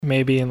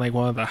Maybe in like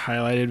one of the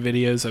highlighted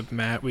videos of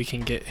Matt, we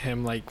can get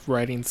him like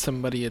writing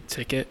somebody a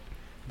ticket.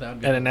 That'd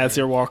be And then as great.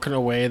 they're walking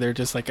away, they're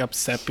just like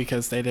upset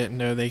because they didn't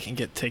know they can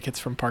get tickets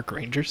from park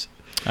rangers.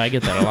 I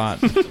get that a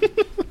lot.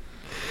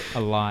 A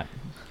lot.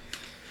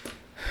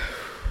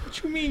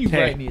 What you mean you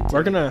Hey, write me a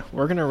we're ticket?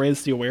 gonna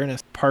raise the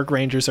awareness. Park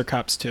rangers are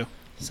cops too.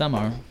 Some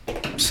are.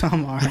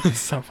 Some are.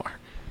 Some are.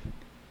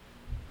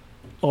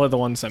 Only the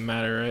ones that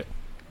matter, right?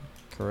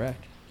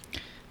 Correct.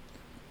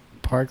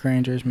 Park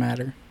rangers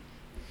matter.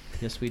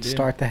 Yes, we do.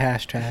 Start the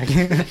hashtag.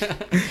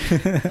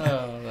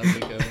 Oh,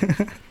 that'd be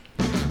good.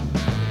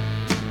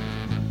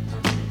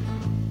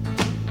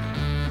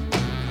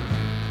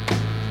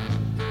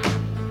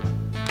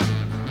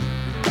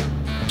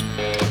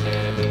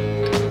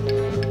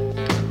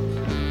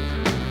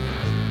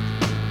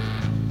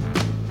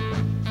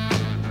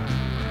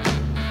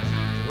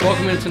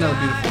 Welcome into another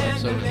beautiful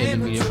episode of the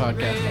Cayman Media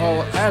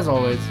Podcast. As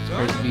always, it's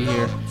great to be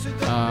here.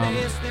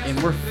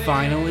 And we're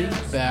finally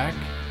back.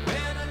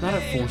 Not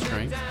at full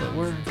strength, but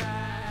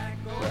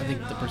I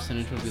think the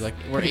percentage would be like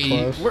we're Pretty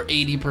close.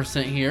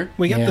 80% here.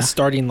 We got Yeah. the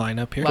starting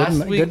lineup here. Last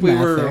Good week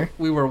math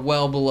we were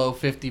well below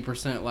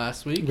 50%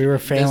 last week. We were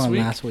This failing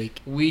week, last week.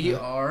 We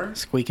are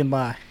Squeaking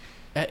by.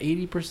 at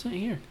 80%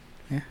 here.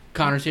 Yeah.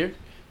 Connor's here.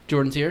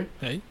 Jordan's here.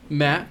 Hey.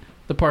 Matt,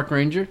 the park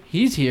ranger,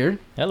 he's here.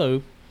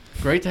 Hello.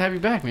 Great to have you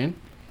back, man.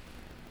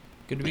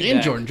 Good to be And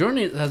back. Jordan.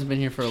 Jordan hasn't been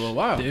here for a little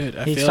while. Dude,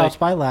 I He feel stopped like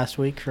by last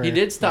week for He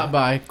did stop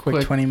by.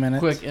 quick 20 minutes.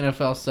 Quick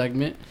NFL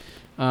segment.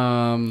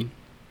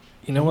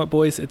 you know what,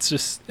 boys? It's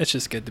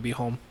just good to be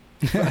home.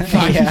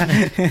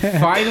 Yeah.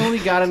 Finally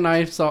got a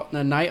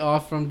night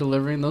off from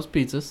delivering those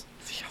pizzas.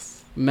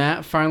 Yes.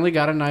 Matt finally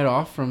got a night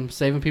off from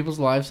saving people's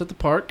lives at the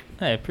park,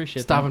 Hey, I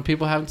appreciate stopping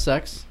people having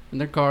sex in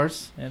their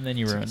cars, that. And then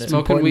you ruined it.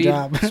 smoking important weed,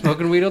 job.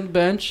 smoking weed on the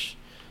bench.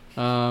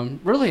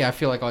 Really, I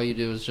feel like all you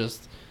do is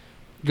just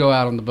go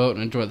out on the boat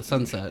and enjoy the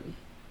sunset.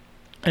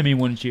 I mean,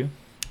 wouldn't you?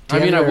 Do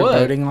you I mean, I have your would.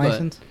 boating but-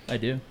 license? I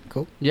do.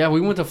 Yeah,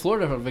 we went to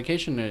Florida on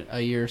vacation a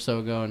year or so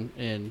ago,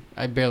 and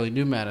I barely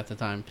knew Matt at the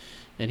time,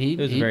 and It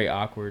was a very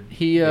awkward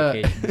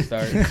vacation to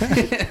start.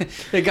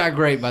 it got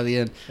great by the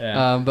end.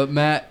 Yeah. But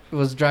Matt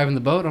was driving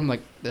the boat. I'm like,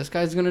 this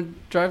guy's gonna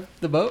drive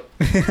the boat.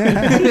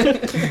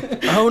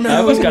 Oh no! I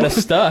almost got us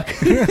stuck.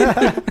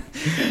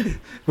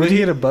 Where'd you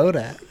get a boat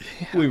at?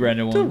 We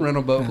rented To a one.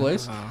 rental boat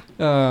place.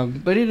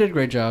 But he did a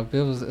great job.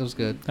 It was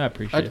good. I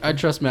appreciate it. I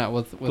trust Matt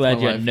with Glad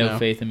my you life had no now.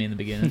 faith in me in the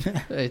beginning.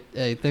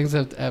 Hey, things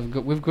have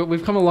go-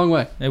 we've come a long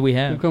way. Yeah, we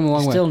have. We've come a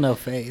long Still way. no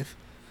faith.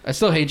 I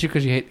still hate you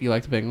because you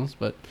like the Bengals,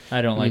 but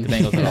I don't like the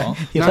Bengals at all.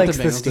 He not likes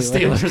the the Bengals, the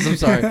Steelers. Steelers. I'm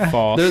sorry.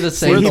 False. They're the We're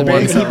same. the to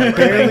ones me. that are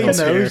barely Bengals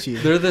knows here.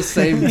 you. They're the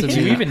same to Do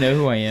you me. even know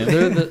who I am?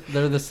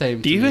 They're the same.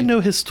 Do to you me. even know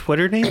his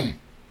Twitter name?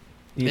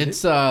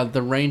 It's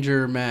the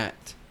Ranger Matt.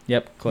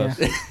 Yep, close.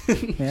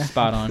 Yeah.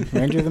 Spot on.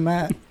 Ranger the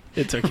Matt.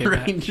 It's okay,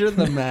 Matt. Ranger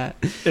the Matt.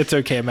 It's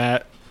okay,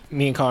 Matt.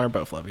 Me and Connor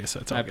both love you, so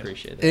it's all I good.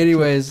 appreciate it.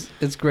 Anyways,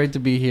 it's great to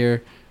be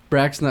here.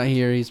 Brack's not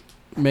here. He's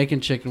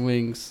making chicken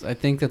wings. I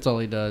think that's all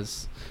he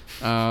does.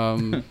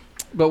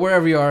 But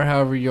wherever you are,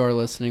 however you are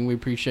listening, we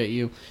appreciate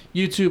you.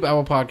 YouTube,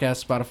 Apple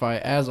Podcasts,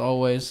 Spotify, as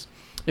always.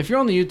 If you're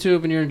on the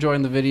YouTube and you're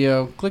enjoying the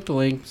video, click the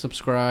link,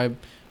 subscribe,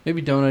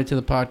 maybe donate to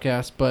the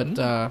podcast, but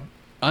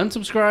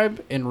unsubscribe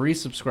and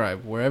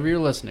resubscribe wherever you're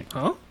listening.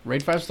 Huh?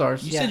 Rate 5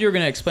 stars. You Yeah. said you were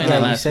going to explain Yeah, that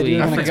you last said week. you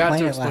were I going to forgot to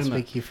explain it explain last that.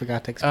 week. You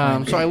forgot to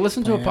explain it. So I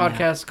listened to a Explain it now.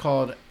 podcast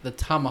called The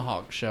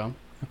Tomahawk Show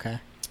Okay.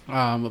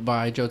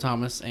 by Joe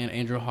Thomas and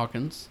Andrew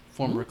Hawkins,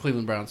 former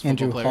Cleveland Browns football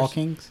Andrew players.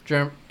 Hawkins.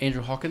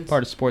 Andrew Hawkins.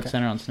 Part of Sports Okay.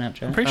 Center on I'm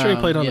Snapchat. pretty sure he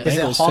played on yeah. the Is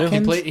it Bengals too.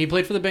 Hawkins? He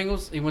played for the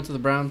Bengals. He went to the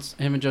Browns.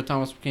 Him and Joe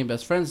Thomas became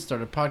best friends.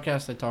 Started a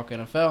podcast. They talk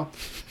NFL.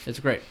 It's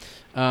great.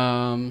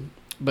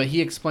 But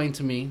he explained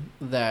to me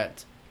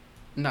that,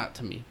 not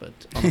to me, but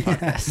on the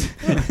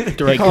podcast.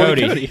 Direct Hey,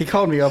 Cody. He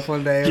called me up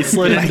one day. He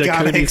slid I into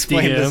gotta Cody's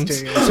explain this DMs.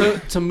 to you. So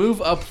to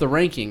move up the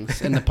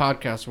rankings in the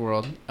podcast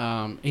world,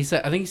 he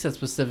said, I think he said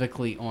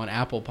specifically on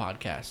Apple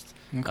Podcasts,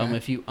 Okay.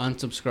 if you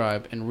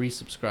unsubscribe and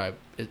resubscribe,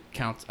 it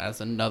counts as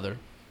another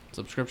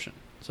subscription.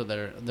 So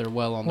they're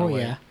well on their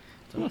way. yeah.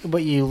 So-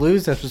 But you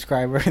lose a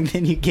subscriber and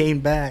then you gain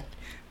back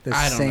the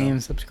I don't same know.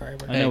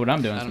 subscriber. I know what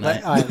I'm doing I don't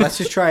tonight. All right, let's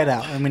just try it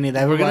out. And we need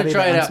We're gonna everybody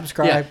try it to out.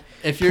 unsubscribe. Yeah.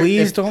 If you're,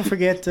 Please if- don't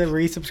forget to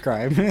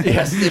resubscribe.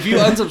 Yes, if you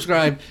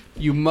unsubscribe,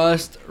 you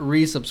must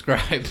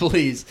resubscribe,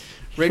 please.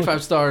 Rate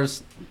 5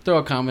 stars. Throw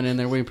a comment in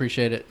there. We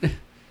appreciate it. All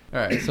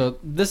right, so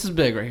this is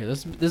big right here.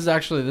 This is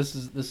actually this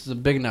is a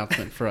big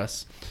announcement for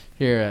us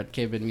here at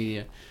Caveman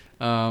Media.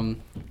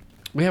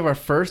 We have our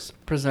first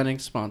presenting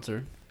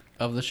sponsor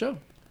of the show.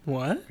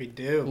 What? We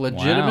do.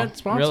 Legitimate Wow,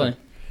 sponsor.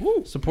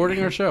 really?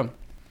 Supporting our show.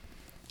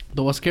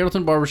 The West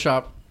Carrollton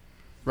Barbershop,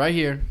 right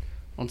here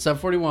on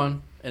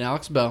 741 and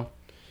Alex Bell.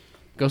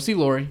 Go see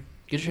Lori.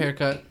 Get your hair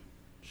cut.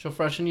 She'll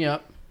freshen you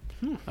up.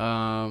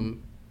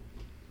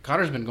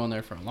 Connor's been going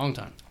there for a long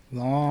time.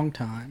 Long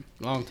time.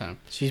 Long time.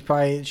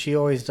 She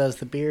always does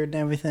the beard and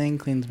everything,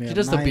 cleans me She up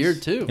does the nice.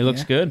 beard too. It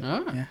looks Yeah. good.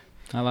 Ah. Yeah.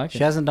 I like She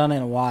it. hasn't done it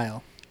in a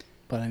while,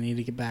 but I need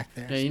to get back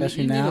there. Yeah, you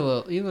Especially need now.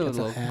 a That's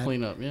little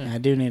cleanup. Yeah, Yeah. I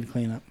do need to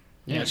clean up.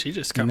 Yeah, she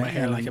just cut And my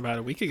hair then- like about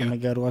a week I'm ago. gonna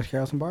go to West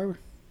Carrollton Barber.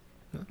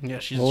 Yeah,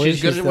 she's Lori, good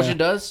she's at what the- she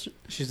does.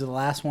 She's the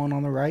last one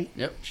on the right.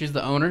 Yep, she's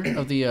the owner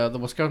of the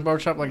Wisconsin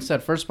Barbershop. Like I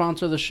said, first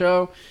sponsor of the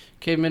show,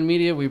 Caveman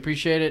Media. We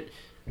appreciate it.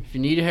 If you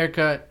need a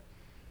haircut,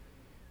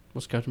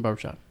 Wisconsin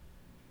Barbershop.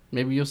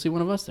 Maybe you'll see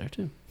one of us there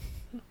too.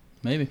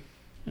 Maybe.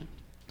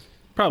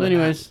 Probably. But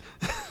anyways,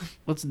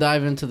 let's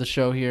dive into the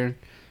show here,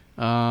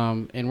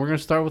 and we're gonna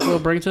start with a little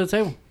bring it to the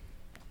table.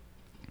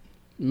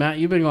 Matt,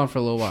 you've been gone for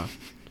a little while.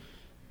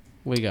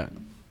 What you got?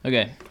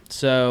 Okay,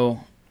 so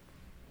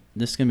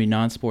this is going to be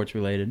non-sports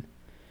related. Have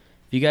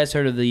you guys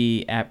heard of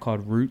the app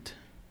called Root?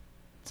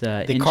 It's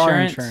The insurance. car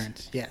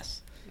insurance.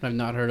 Yes. I've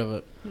not heard of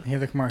it. I hear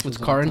the commercials.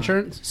 What's all car the time.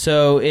 insurance?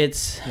 So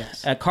it's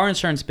Yes. a car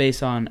insurance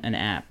based on an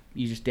app.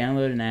 You just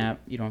download an app.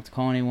 You don't have to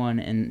call anyone.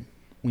 And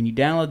when you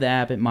download the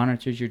app, it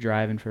monitors your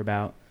driving for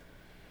about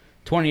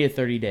 20 to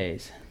 30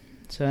 days.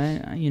 So,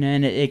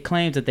 and it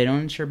claims that they don't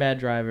insure bad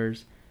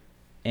drivers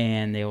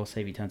and they will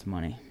save you tons of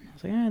money. I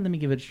was like, let me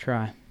give it a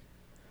try.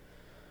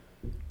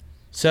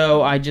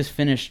 So I just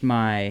finished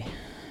my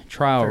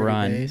trial 30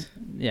 run. days.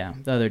 Yeah,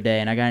 the other day,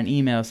 and I got an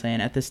email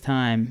saying at this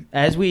time,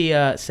 as we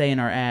say in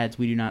our ads,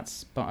 we do not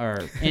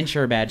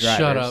insure bad drivers.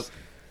 Shut up.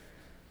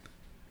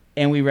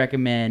 And we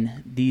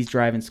recommend these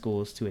driving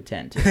schools to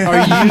attend to. Are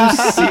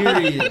you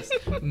serious?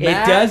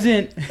 It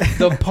doesn't.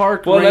 The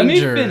park Well,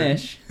 ranger. let me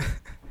finish.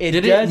 Did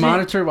it doesn't-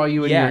 monitor while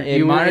you were in Yeah, your? it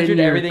you were in monitored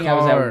your everything. I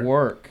was car. at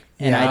work,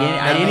 and I Yeah, didn't.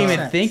 that I didn't makes even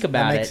sense. think That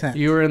about makes it. sense.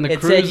 You were in the It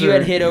cruiser. said you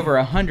had hit over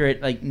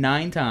 100 like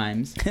 9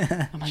 times.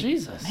 I'm like,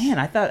 Jesus. man,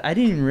 I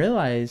didn't even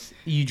realize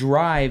you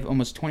drive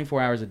almost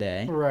 24 hours a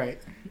day. Right.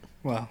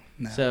 Well,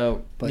 no.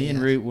 So But me and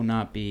yes. Root will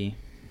not be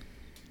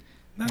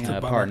That's a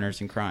bummer.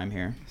 partners in crime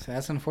here. So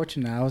that's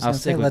unfortunate. I was I'll going to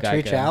say, stick with let's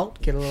reach Geico.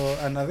 out, get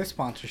another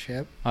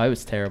sponsorship. Oh, it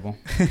was terrible.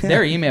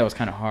 Their email was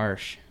kind of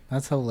harsh.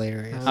 That's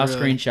hilarious. I'll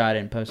Really? screenshot it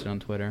and post it on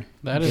Twitter.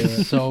 That Do is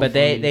it. so. But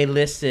funny. they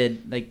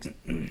listed like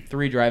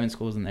 3 driving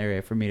schools in the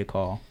area for me to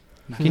call.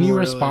 Can you Really?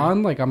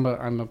 respond like I'm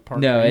a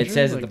park No, ranger? it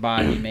says at Like- the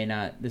bottom you may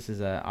not. This is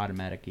an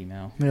automatic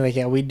email. They're like,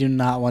 yeah, we do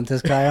not want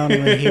this guy. I don't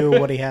even hear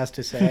what he has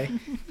to say.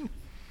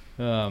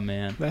 Oh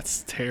man.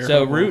 That's terrible.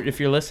 So Root, if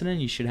you're listening,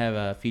 you should have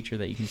a feature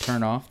that you can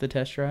turn off the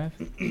test drive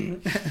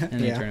and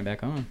then Yeah. turn it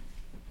back on.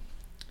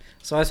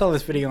 So I saw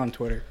this video on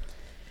Twitter,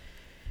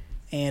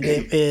 and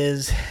it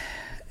is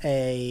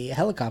a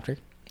helicopter,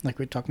 like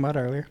we were talking about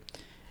earlier,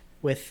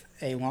 with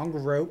a long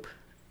rope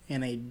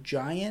and a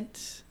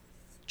giant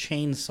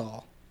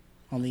chainsaw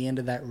on the end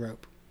of that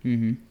rope.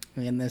 Mm-hmm.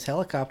 And this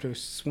helicopter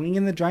is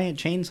swinging the giant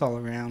chainsaw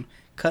around,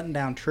 cutting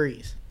down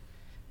trees.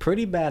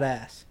 Pretty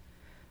badass.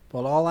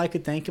 But all I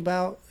could think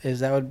about is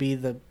that would be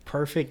the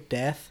perfect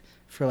death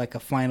for like a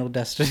Final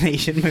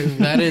Destination movie.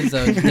 That is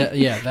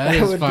that That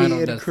is would be Final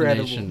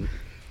incredible. Destination.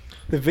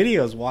 The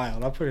video is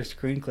wild. I'll put a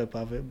screen clip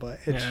of it, but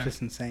it's Yeah.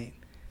 just insane.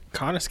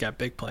 Connor's got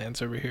big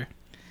plans over here.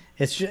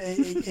 It's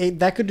just,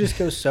 that could just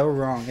go so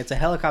wrong. It's a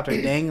helicopter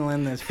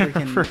dangling this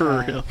freaking.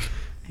 For real.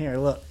 Here,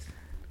 look.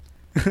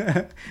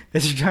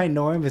 It's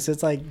ginormous.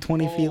 It's like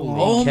 20 feet long.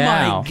 Oh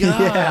cow. my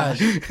gosh!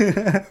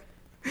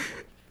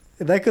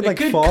 That could It like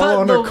could fall cut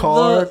on the- her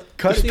car. the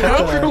cut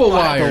electrical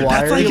wire. The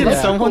That's wire. like in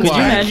yeah. someone's Could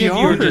you imagine if you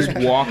were backyard. just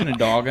walking a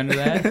dog under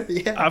that?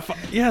 Yeah.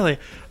 Yeah, like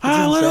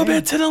a little insane.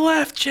 bit to the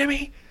left,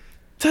 Jimmy.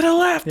 To the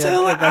left, to Yeah,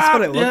 the left. that's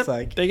what it looks Yep,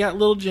 like. They got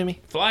little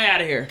Jimmy. Fly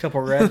out of here. A couple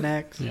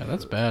rednecks. Yeah,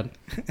 that's bad.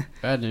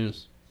 Bad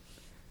news.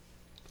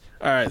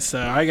 All right, so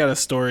I got a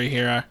story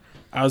here.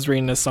 I was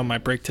reading this on my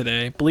break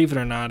today. Believe it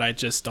or not, I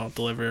just don't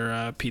deliver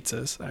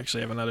pizzas. I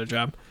actually have another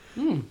job.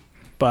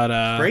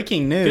 But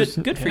Breaking news.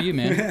 Good for you,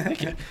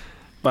 man.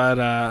 But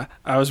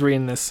I was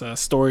reading this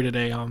story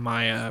today on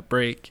my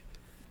break,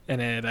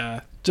 and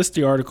it just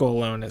the article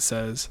alone, it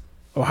says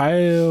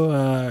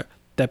Ohio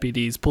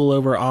deputies pull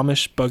over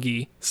Amish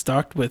buggy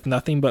stocked with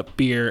nothing but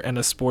beer and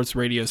a sports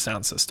radio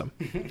sound system.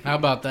 How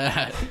about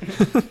that?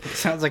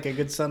 Sounds like a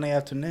good Sunday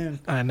afternoon.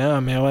 I know,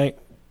 man. Like,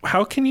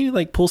 how can you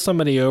like pull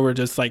somebody over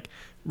just like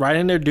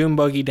riding their doom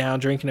buggy down,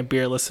 drinking a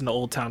beer, listening to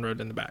Old Town Road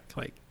in the back?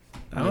 Like,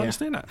 I don't Yeah.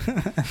 understand that.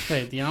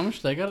 Hey, the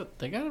Amish,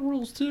 they got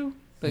rules too.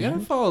 They gotta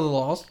follow the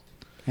laws.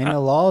 Ain't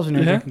no laws when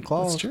you're Yeah, drinking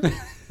claws. that's true.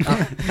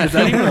 Is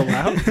that even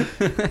allowed?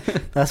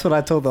 That's what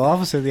I told the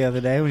officer the other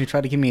day when he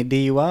tried to give me a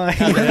DUI.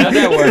 How'd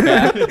that work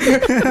out?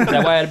 Is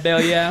that why I had to bail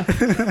you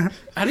out?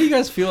 How do you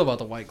guys feel about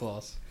the White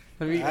Claws?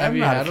 Have you I'm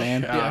not had a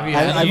fan. them? Yeah, have you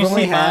had I've you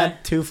only seen had my-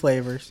 2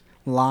 flavors,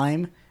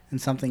 lime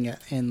and something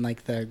in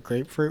like the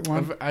grapefruit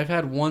one. I've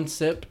had one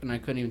sip and I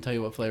couldn't even tell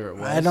you what flavor it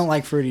was. I don't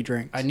like fruity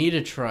drinks. I need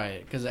to try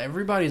it because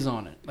everybody's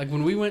on it. Like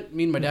when we went,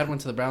 me and my dad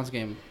went to the Browns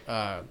game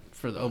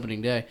for the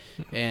opening day,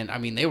 and I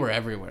mean they were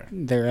everywhere.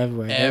 They're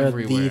everywhere. They're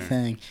Everywhere. the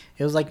thing.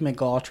 It was like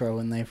McUltra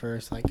when they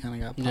first like kind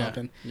of got Yeah.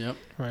 popping. Yep.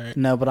 Right.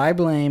 No, but I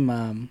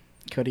blame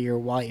Cody, your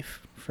wife,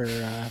 for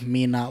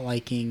me not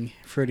liking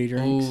fruity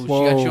drinks. Ooh, she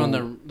got you on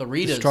the The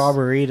Ritas.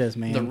 strawberries,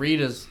 man. The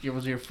Ritas. It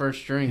was your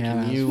first drink, Yeah,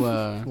 and I you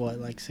what,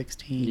 like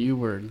 16? you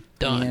were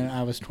done. Yeah,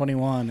 I was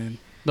 21, and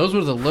Those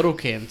were the little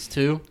cans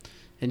too,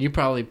 and you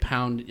probably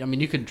pound. I mean,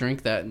 you could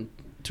drink that in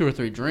 2 or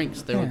 3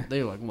 drinks. They Yeah.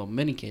 were like little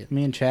mini cans.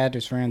 me and Chad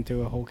just ran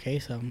through a whole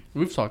case of them.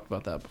 We've talked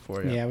about that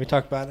before. Yeah, we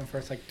talked about it in the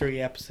first like 3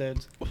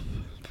 episodes.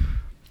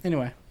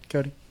 Anyway,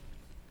 Cody.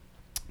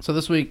 So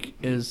this week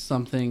is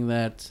something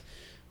that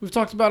we've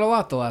talked about a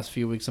lot the last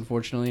few weeks,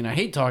 unfortunately, and I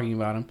hate talking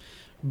about him,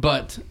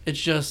 but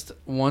it's just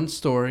one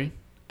story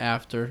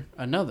after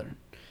another.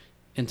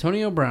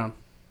 Antonio Brown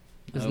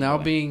is now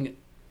being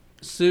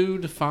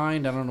sued,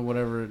 fined, I don't know,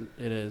 whatever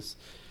it is,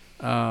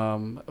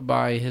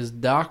 by his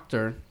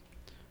doctor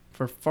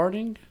for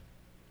farting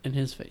in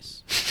his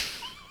face.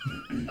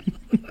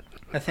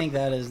 I think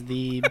that is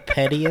the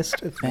pettiest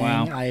thing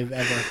I've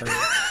ever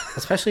heard,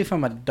 especially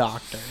from a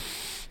doctor.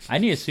 I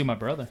need to sue my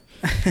brother.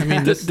 I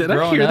mean, this, Did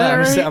I hear that I'm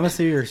right? gonna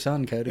sue your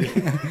son, Cody.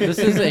 this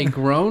is a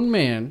grown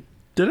man.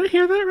 Did I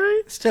hear that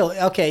right? Still,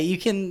 okay, you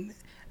can.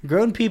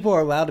 Grown people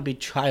are allowed to be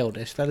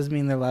childish. That doesn't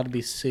mean they're allowed to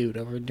be sued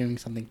over doing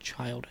something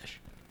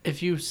childish.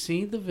 If you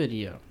see the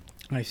video,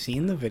 I've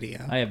seen the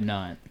video. I have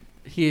not.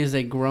 he is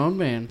a grown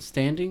man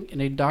standing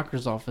in a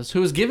doctor's office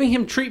who is giving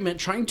him treatment,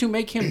 trying to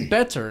make him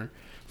better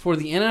for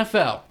the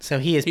NFL. So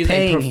he is He's a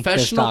paying this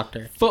professional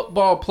doctor.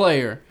 football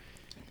player,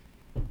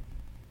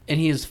 and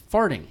he is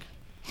farting.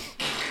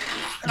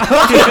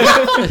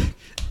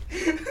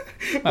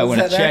 I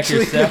want to check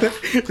yourself.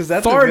 Was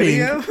that Farting.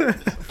 the video?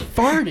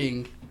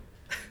 Farting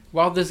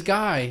while this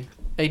guy,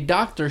 a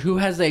doctor who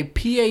has a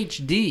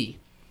PhD,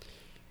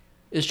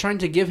 is trying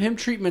to give him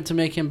treatment to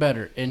make him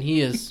better, and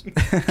he is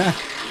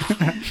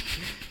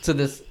to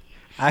this.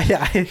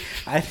 I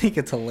think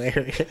it's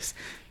hilarious.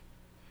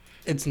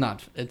 It's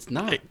not. I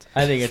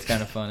think it's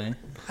kind of funny.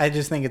 I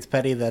just think it's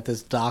petty that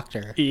this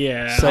doctor.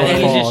 Yeah. So I think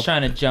he's called. just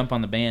trying to jump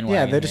on the bandwagon.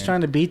 Yeah, they're just here.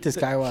 trying to beat this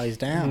guy while he's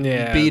down.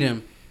 Yeah. Beat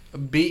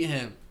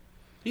him.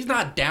 He's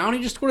not down.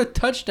 He just scored a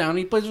touchdown.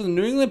 He plays for the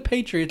New England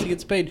Patriots. He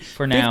gets paid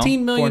For now.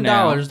 $15 million For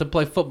now. to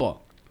play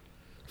football.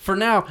 For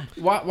now.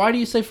 Why do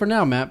you say for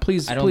now, Matt?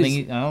 Please. I don't please.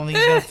 think he's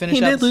gonna finish.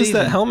 He out did the lose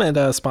season. that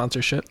helmet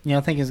sponsorship. You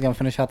don't think he's gonna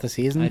finish out the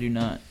season? I do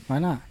not. Why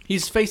not?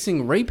 He's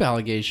facing rape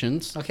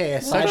allegations, Okay,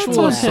 aside sexual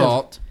from that,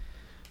 assault.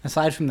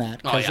 aside from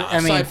that, Oh 'cause, yeah. I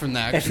mean, Aside from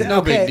that, if-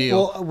 no okay, big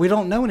deal. Well, we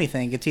don't know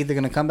anything. It's either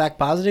going to come back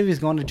positive, he's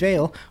going to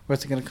jail, or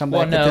it's going to come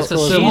Well, back. no, that this it's a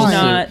girl is civil she's lying.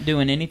 suit. not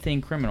doing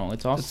anything criminal.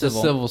 It's all It's civil.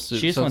 a civil suit.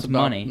 She just so wants it's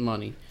about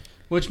money.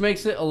 which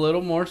makes it a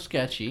little more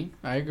sketchy.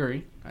 I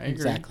agree.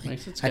 Exactly.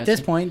 Makes it sketchy. At this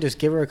point, just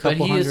give her a But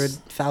couple he is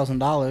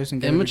 $100,000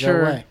 and get her to go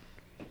immature. away.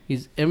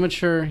 He's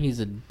immature.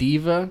 He's a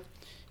diva.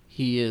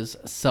 He is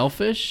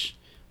selfish.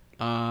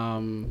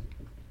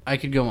 I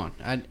could go on.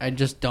 I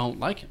just don't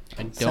like him.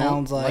 I don't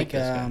Sounds like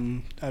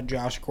this guy.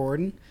 Josh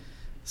Gordon.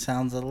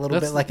 Sounds a little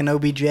That's bit like an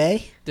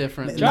OBJ.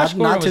 Different. Josh Gordon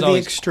not was to the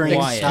always extreme.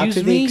 quiet. Not to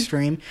Excuse the me?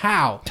 extreme.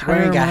 How?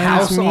 Wearing a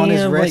house on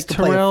his wrist to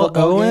play a Terrell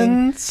football game.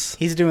 Owens.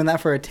 He's doing that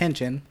for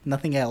attention,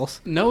 nothing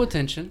else. No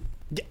attention.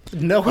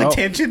 No Oh.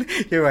 attention.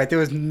 You're right. There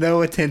was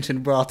no attention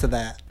brought to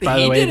that. By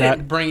he the way, didn't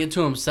that- bring it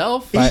to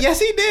himself. Yes,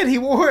 he did. He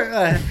wore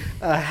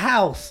a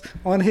house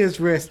on his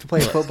wrist to play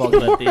a football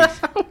game.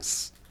 But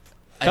these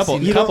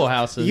couple You couple don't-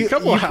 houses. You,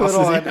 Couple you houses,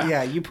 put on,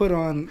 yeah. you put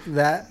on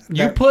that.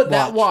 You put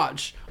that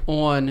watch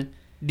on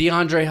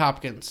DeAndre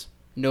Hopkins.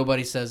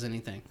 Nobody says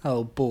anything.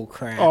 Oh, bull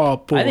crap. Oh,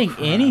 bull I think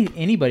crap.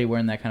 anybody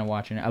wearing that kind of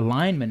watch, a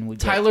lineman would.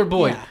 Get, Tyler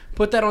Boyd. Yeah.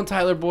 Put that on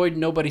Tyler Boyd.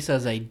 Nobody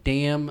says a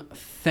damn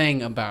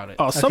thing about it.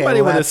 Oh,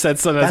 somebody would have said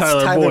something to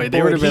that's Tyler Boyd.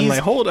 They would have been He's-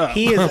 like, hold up.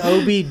 He is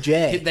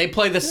OBJ. They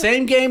play the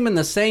same game in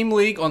the same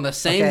league on the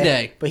same Okay,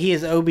 day. But he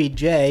is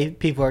OBJ.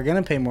 People are going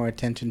to pay more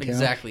attention to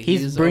Exactly, him. he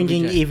He's is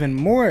bringing OBJ. even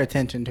more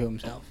attention to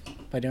himself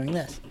by doing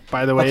this.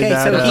 By the way, Okay,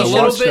 that so It's he a shows-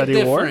 little watch bit that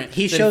he wore. different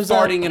He than shows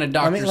up. farting in a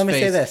doctor's let me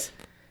face. say this.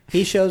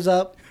 He shows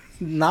up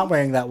not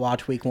wearing that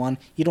watch week one.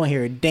 You don't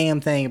hear a damn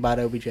thing about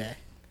OBJ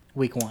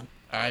week one.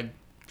 I'm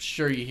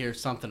sure you hear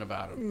something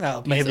about him.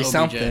 No, He's maybe OBJ.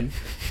 something.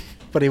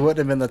 But he wouldn't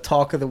have been the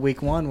talk of the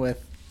week one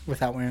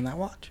without wearing that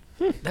watch.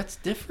 That's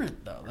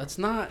different, though. That's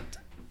not.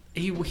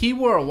 He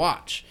wore a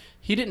watch.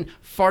 He didn't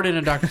fart in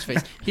a doctor's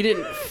face. He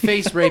didn't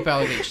face rape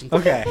allegations.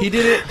 Okay. He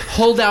didn't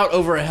hold out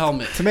over a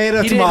helmet.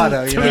 Tomato, He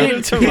tomato, didn't- you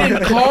he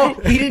know?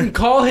 didn't- He didn't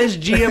call his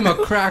GM a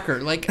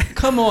cracker. Like,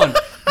 come on.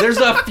 There's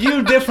a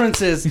few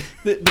differences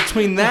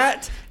between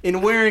that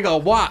and wearing a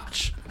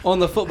watch on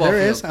the football There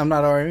field. is. I'm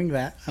not arguing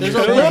that. I'm There's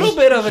just a saying- little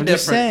bit of a I'm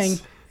just saying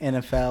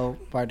difference. NFL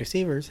wide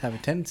receivers have a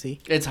tendency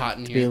It's hot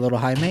in to be a here. little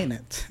high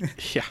maintenance.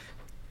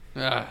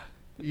 Yeah.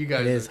 You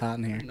guys It is are hot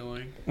in here.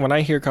 annoying. When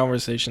I hear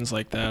conversations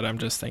like that, I'm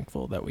just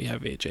thankful that we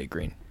have AJ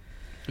Green.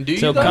 Do you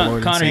So though? More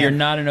than Connor, Sam. you're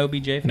not an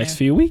OBJ fan. Next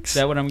few weeks. Is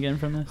that what I'm getting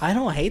from this? I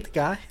don't hate the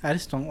guy. I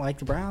just don't like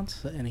the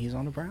Browns, and he's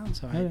on the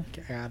Browns, so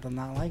Okay. I do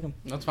not like him.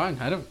 That's fine.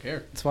 I don't care.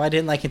 That's why I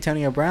didn't like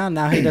Antonio Brown.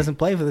 Now he doesn't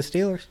play for the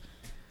Steelers.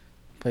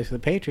 Plays for the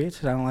Patriots,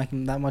 and I don't like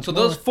him that much So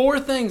more. those four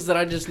things that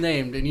I just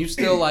named, and you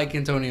still like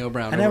Antonio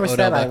Brown. I never over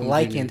said Odell I Beckham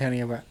like Jr.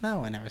 Antonio Brown.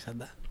 No, I never said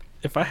that.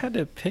 If I had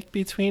to pick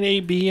between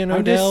AB and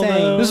I'm just Odell,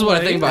 saying- though, This is what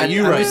I think about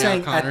you I'm right just now,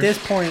 saying, Connor. at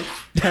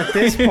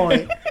this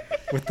point,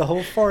 with the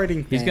whole farting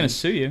thing, He's gonna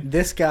sue you.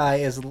 this guy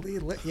is,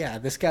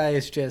 this guy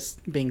is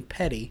just being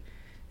petty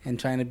and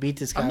trying to beat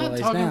this guy I'm while not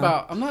he's talking down.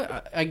 about. I'm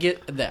not. I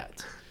get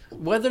that.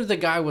 Whether the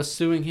guy was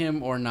suing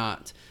him or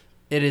not,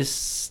 it is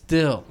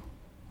still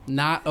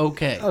not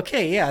okay.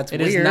 Okay, yeah, it's It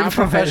weird. is not but-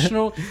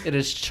 professional. It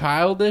is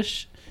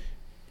childish.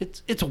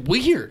 It's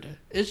weird.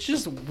 It's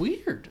just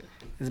weird.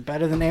 It's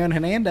better than Aaron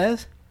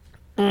Hernandez.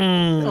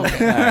 Mm.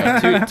 Okay.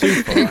 All right,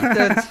 too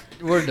far.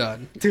 We're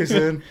done. Too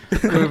soon.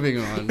 Moving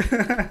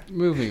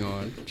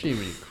on.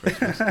 Jiminy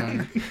Christmas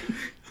time.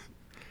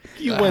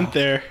 You went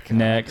there.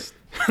 Next.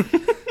 All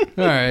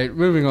right,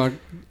 moving on.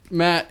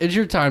 Matt, it's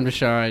your time to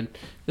shine.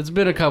 It's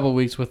been a couple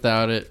weeks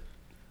without it.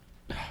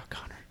 Oh,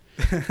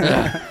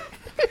 Connor.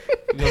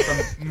 We go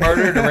from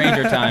murder to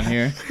Ranger time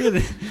here.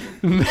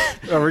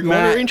 Are we going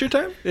Matt, to Ranger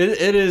time?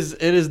 It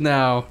is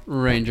now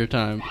Ranger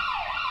time.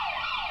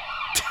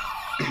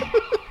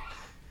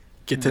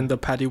 Get in the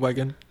paddy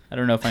wagon. I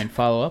don't know if I can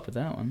follow up with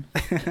that one.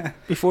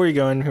 Before you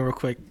go in here real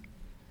quick,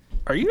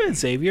 are you a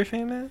Xavier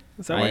fan, man?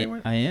 Is that why you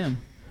went? I am.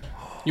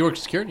 You work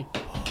security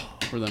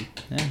for them.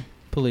 Yeah.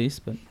 Police,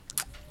 but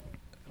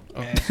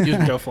Oh, Excuse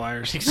me. Go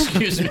Flyers.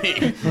 excuse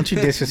me. Don't you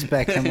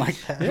disrespect him like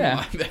that.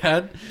 yeah. My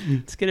bad.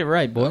 Let's get it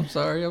right, boy. I'm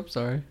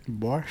sorry.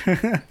 Boy.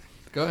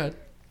 Go ahead.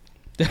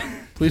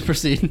 Please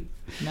proceed.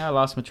 Now I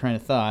lost my train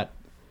of thought.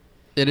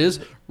 It is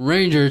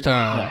Ranger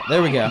time.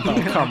 There we go.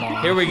 Oh, come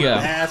on. Here we go.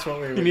 That's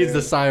what we were He needs the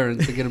doing.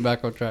 sirens to get him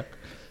back on track.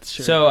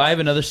 Sure. So I have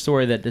another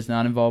story that does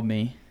not involve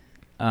me.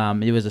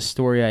 It was a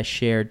story I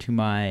shared to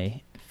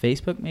my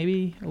Facebook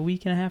maybe a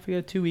week and a half ago,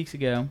 2 weeks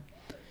ago.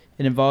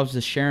 It involves the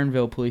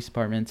Sharonville Police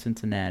Department in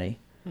Cincinnati.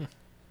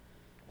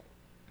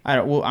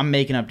 I'm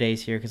making up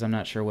days here because I'm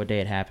not sure what day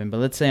it happened. But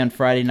let's say on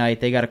Friday night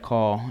they got a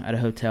call at a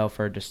hotel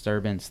for a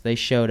disturbance. They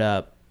showed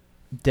up,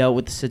 dealt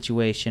with the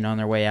situation. On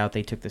their way out,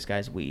 they took this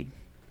guy's weed.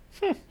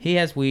 He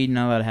has weed,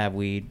 not allowed to have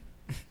weed.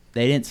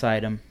 They didn't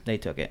cite him. They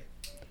took it.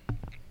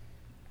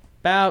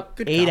 About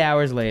Good 8 call.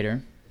 hours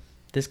later,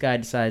 this guy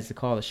decides to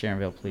call the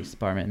Sharonville Police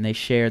Department, and they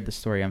shared the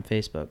story on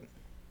Facebook.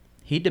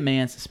 He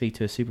demands to speak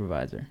to a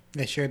supervisor.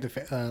 They shared the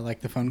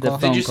the phone The call.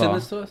 phone Did you call. send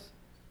this to us?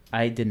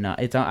 I did not.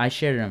 I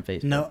shared it on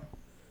Facebook. No.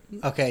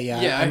 Okay,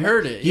 yeah. Yeah, I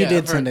heard it. You Yeah, did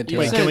I've send heard- it to you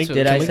me. sent Can it we- to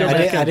Did us. I send go it?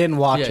 back I and- didn't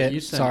watch Yeah, it. you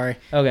sent Sorry.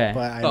 Okay. Oh,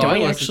 Oh, I Can we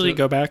listened actually to it.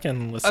 go back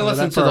and listen I to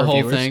listened that to for the our whole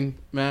viewers? thing,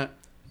 Matt.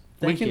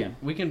 Thank we you.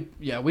 can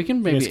Yes,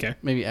 maybe okay.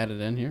 maybe add it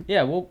in here.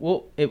 Yeah,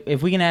 we'll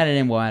if we can add it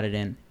in, we'll add it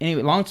in.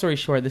 Anyway, long story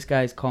short, this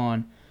guy's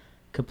calling,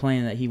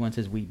 complaining that he wants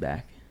his weed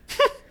back.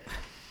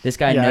 This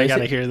guy Yeah, I knows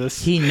gotta it. hear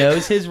this. He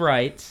knows his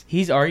rights.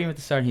 He's arguing with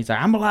the sergeant. He's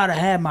like, I'm allowed to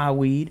have my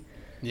weed.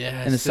 Yes,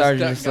 And the this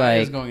sergeant's guy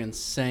is like- going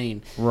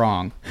insane.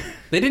 Wrong.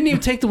 They didn't even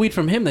take the weed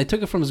from him. They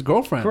took it from his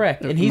girlfriend.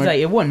 Correct. And he's like,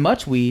 it wasn't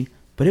much weed,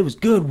 but it was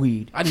good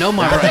weed. I know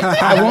my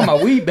rights. I want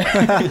my weed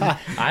back.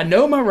 I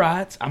know my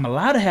rights. I'm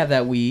allowed to have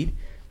that weed.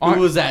 It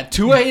was at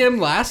 2 a.m.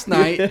 last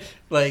night.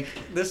 Like,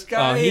 this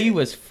guy. Oh, he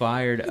was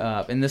fired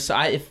up. And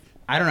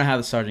I don't know how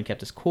the sergeant kept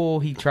his cool.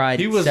 He tried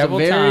He was several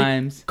very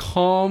times.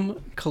 calm, To get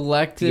his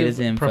collective,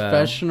 info.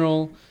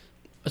 professional.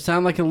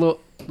 Sound like a little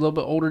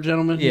bit older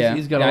gentleman. Yeah.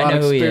 He's got Yeah, a I lot know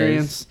of who he is.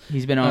 experience.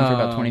 He's been on for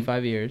about Um,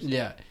 25 years.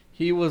 Yeah,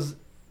 he was.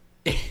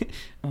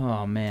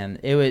 Oh man,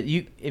 it was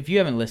you. If you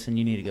haven't listened,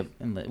 you need to go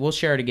and we'll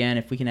share it again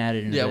if we can add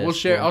it in. Yeah, we'll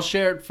share. I'll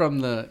share it from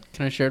the.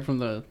 Can I share it from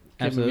the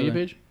Absolutely.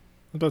 media page? I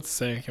was about to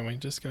say, can we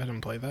just go ahead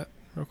and play that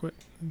real quick?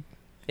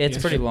 It's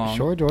Yeah, pretty long,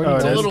 Sure, Jordan. Oh,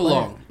 It's it a is? little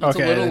long. It's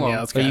Okay, a little then, long, yeah,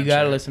 let's but go you ahead and got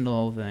to share it. listen to the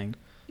whole thing.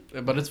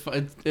 but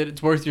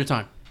it's worth your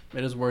time.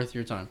 It is worth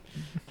your time.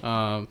 But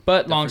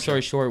Yeah, long for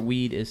story short,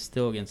 weed is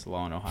still against the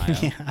law in Ohio.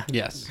 Yeah.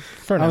 Yes,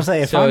 For I now. was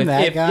say, if So I'm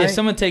that guy, if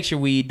someone takes your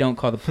weed, don't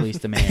call the police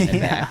demand it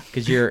back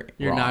because you're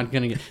you're wrong. not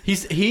gonna get. He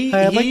hey,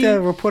 I'd like to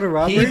report a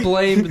robbery. he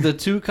blamed the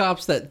two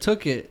cops that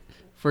took it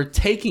for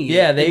taking it.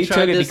 Yeah, they and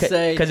tried took it to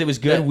say because it was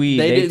good that weed.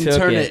 They, didn't took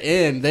turn it. it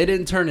in. They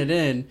didn't turn it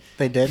in.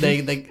 They did.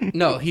 They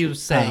no. He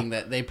was saying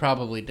that they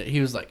probably did.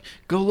 He was like,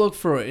 "Go look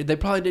for it." They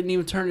probably didn't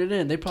even turn it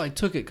in. They probably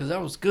took it because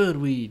that was good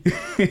weed.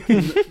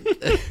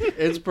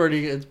 It's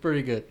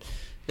pretty good.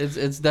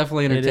 It's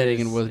definitely entertaining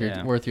is, and worth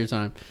yeah. worth your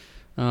time.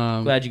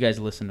 Glad you guys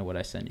listened to what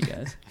I sent you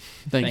guys.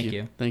 Thank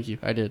you.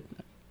 I did.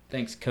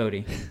 Thanks,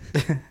 Cody.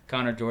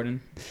 Connor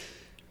Jordan,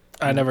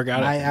 I never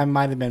got it. I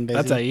might have been busy.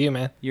 That's at you,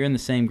 man. you're in the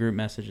same group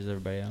message as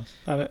everybody else.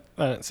 I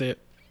didn't see it.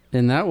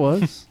 And that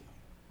was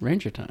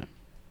Ranger time.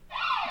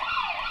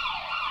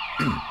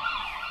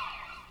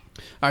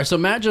 All right, so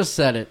Matt just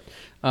said it.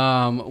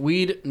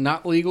 Weed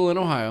not legal in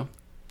Ohio.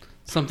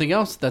 Something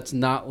else that's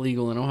not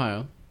legal in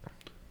Ohio: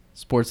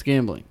 sports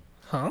gambling.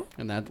 Huh?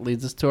 And that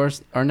leads us to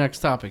our next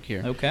topic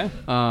here. Okay.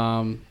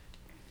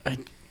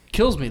 It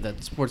kills me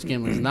that sports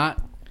gambling is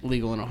not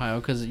legal in Ohio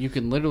because you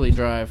can literally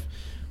drive,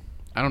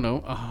 I don't know,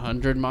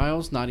 100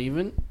 miles, not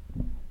even,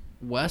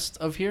 west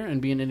of here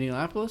and be in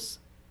Indianapolis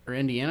or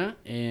Indiana,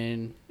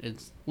 and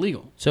it's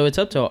legal. So it's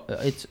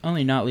it's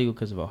only not legal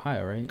because of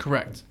Ohio, right?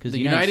 Correct. 'Cause The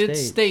the United United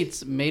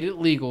States made it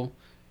legal.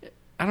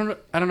 I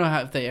don't know how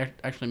if they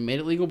actually made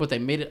it legal, but they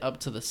made it up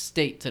to the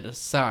state to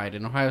decide.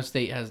 And Ohio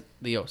State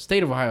the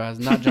state of Ohio has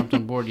not jumped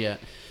on board yet.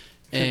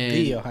 And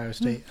the Ohio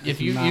State. if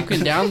you Not-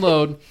 can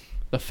download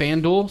the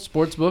FanDuel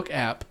Sportsbook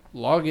app,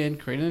 log in,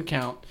 create an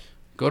account,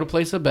 go to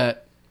place a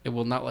bet, it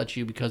will not let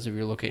you because of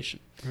your location.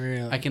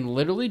 Really? I can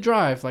literally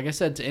drive, like I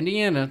said, to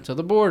Indiana, to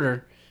the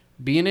border,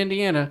 be in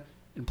Indiana,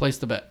 and place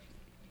the bet.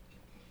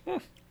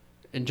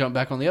 And jump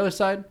back on the other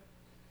side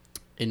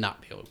and not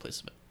be able to place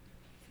the bet.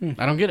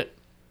 I don't get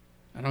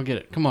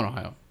it. Come on,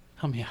 Ohio.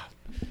 Help me out.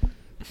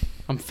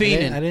 I'm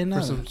feeding I didn't know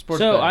for some that. sports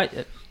So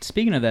betting.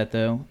 speaking of that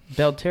though,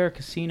 Belterra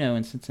Casino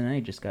in Cincinnati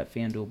just got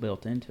FanDuel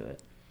built into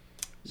it.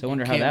 So I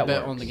wonder how You that can't bet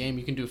works. on the game.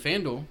 You can do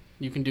FanDuel.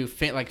 You can do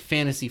like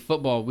fantasy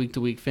football, week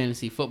to week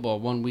fantasy football,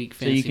 1 week So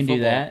fantasy you can football.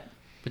 do that.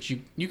 But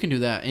you can do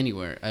that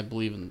anywhere, I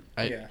believe.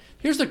 Yeah.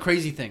 Here's the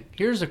crazy thing.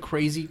 Here's a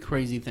crazy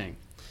thing.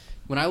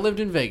 When I lived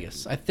in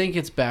Vegas, I think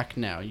it's back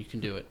now. You can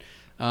do it.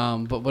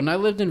 But when I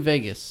lived in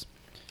Vegas,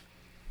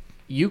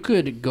 you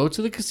could go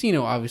to the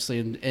casino, obviously,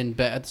 and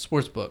bet at the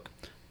sports book.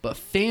 But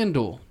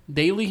FanDuel,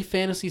 daily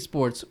fantasy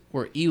sports,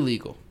 were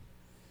illegal.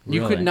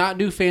 You could Really? not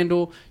do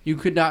FanDuel. You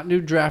could not do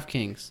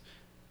DraftKings.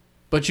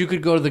 But you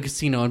could go to the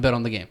casino and bet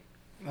on the game.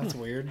 That's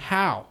weird.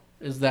 How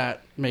does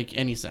that make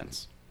any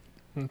sense?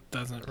 It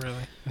doesn't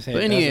really.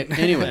 But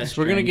anyways,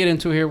 we're going to get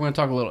into it here. We're going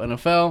to talk a little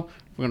NFL.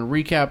 We're going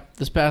to recap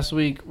this past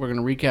week. We're going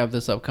to recap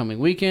this upcoming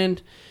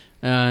weekend.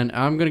 And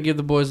I'm going to give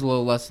the boys a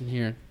little lesson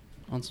here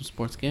on some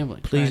sports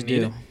gambling. Please I need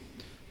do. it.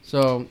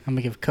 So, I'm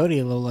gonna give Cody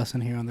a little lesson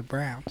here on the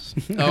Browns.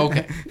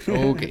 okay.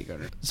 Okay,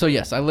 Gunner. So,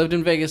 yes, I lived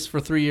in Vegas for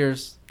 3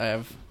 years. I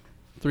have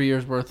 3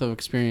 years worth of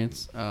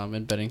experience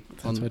in betting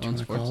on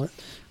sports.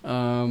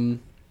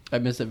 I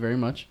miss it very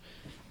much.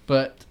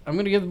 But I'm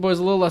going to give the boys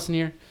a little lesson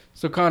here.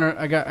 So, Connor,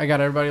 I got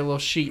everybody a little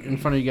sheet in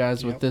front of you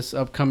guys with this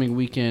upcoming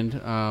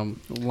weekend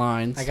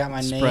lines. I got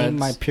my spreads. name,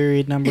 my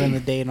period number, and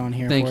the date on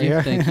here. Thank for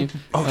you. Thank you.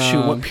 Oh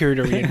shoot! What period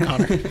are we in,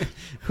 Connor?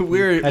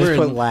 We're I just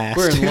put in last.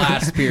 We're in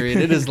last period.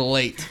 It is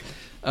late.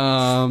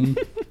 So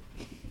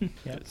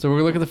we're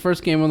gonna look at the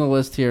first game on the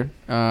list here.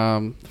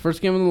 The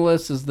first game on the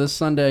list is this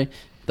Sunday,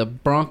 the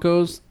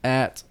Broncos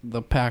at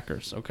the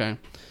Packers. Okay,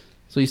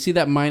 so you see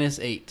that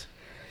 -8.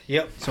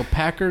 Yep. So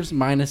Packers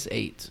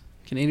 -8.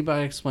 Can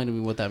anybody explain to me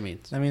what that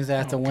means? That means they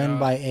have to win God.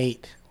 by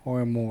 8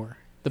 or more.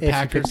 The if you pick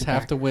Packers the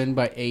have to win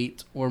by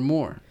 8 or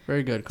more.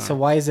 Very good, Connor. So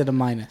why is it a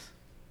minus?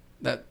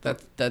 That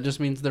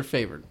just means they're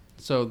favored.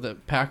 So the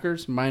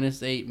Packers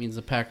 -8 means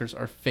the Packers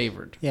are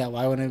favored. Yeah,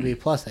 why wouldn't it be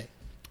 +8?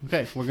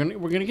 Okay, we're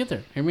gonna get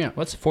there. Hear me out.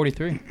 What's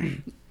 43?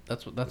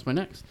 That's my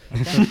next.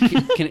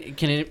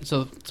 Can it,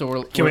 so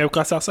we're Can we have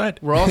class outside?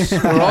 we're all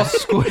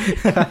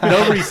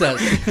nobody says.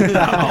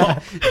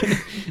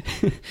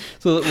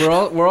 So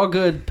we're all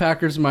good.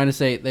 Packers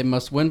 -8. They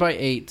must win by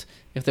 8.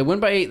 If they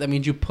win by 8, that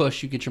means you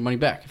push. You get your money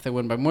back. If they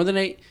win by more than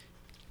 8,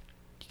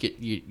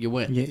 you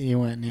win. You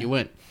win. Yeah. You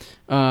win.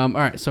 All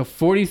right. So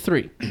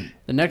 43.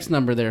 The next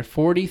number there.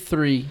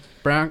 43.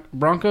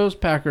 Broncos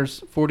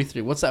Packers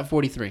 43. What's that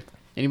 43?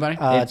 Anybody?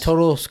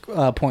 Total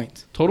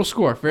points. Total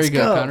score. Very Let's good,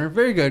 go. Connor.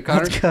 Very good,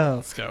 Connor. Let's go.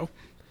 Let's go.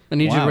 I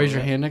need you to Wow, raise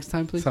your yeah. hand next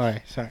time, please.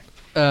 Sorry.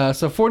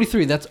 So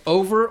 43. That's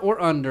over or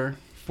under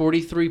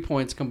 43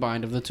 points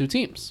combined of the two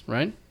teams,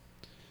 right?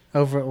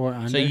 Over or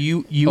under? So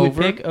you would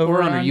pick over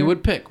or under? You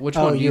would pick. Which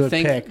Oh, one? Do you you would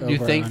think? pick Do you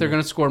over or think they're under.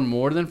 going to score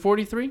more than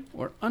 43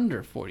 or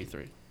under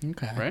 43?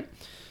 Okay. Right.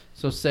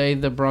 So say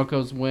the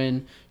Broncos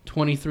win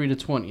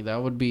 23-20.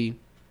 That would be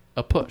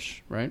a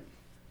push, right?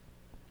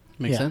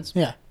 Make Yeah. sense?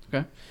 Yeah.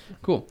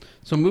 Cool.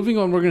 So moving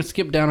on, we're going to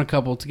skip down a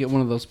couple to get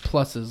one of those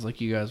pluses like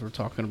you guys were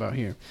talking about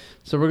here.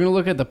 So we're going to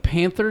look at the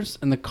Panthers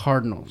and the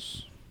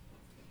Cardinals.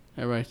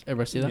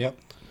 Everybody see that? Yep.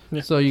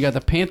 Yeah. So you got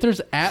the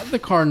Panthers at the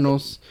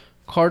Cardinals.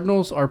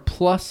 Cardinals are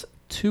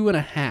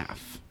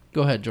 +2.5.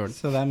 Go ahead, Jordan.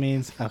 So that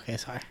means okay.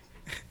 Sorry.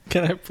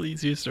 Can I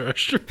please use the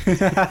restroom?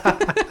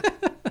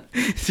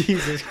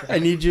 Jesus Christ. I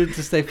need you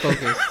to stay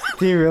focused.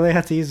 Do you really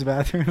have to use the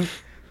bathroom?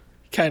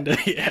 Kinda,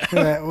 yeah.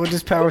 Alright, we'll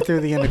just power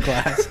through the end of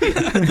class.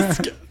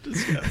 Just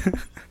go.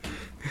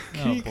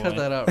 Can you cut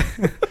that out?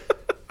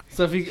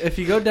 So if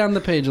you go down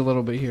the page a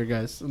little bit here,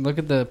 guys, and look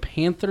at the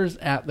Panthers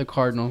at the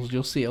Cardinals,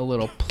 you'll see a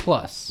little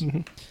plus.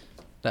 Mhm.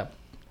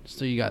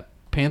 So you got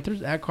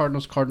Panthers at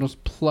Cardinals, Cardinals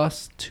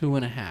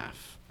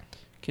 +2.5.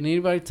 Can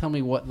anybody tell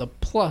me what the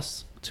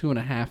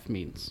 +2.5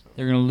 means?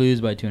 They're going to lose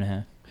by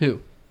 2.5.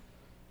 Who?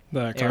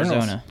 The Cardinals.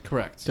 Arizona.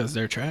 Correct. Because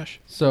they're trash.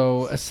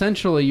 So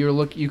essentially,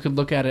 you could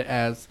look at it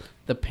as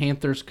the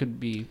Panthers could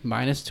be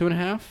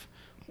 -2.5,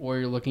 or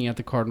you're looking at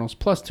the Cardinals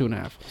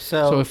 +2.5.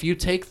 So if you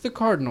take the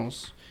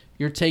Cardinals,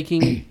 you're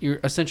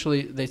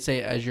essentially, they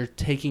say, as you're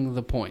taking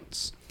the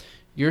points.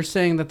 You're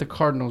saying that the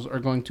Cardinals are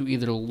going to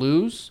either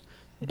lose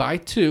by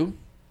 2,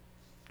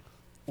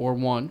 or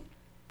 1,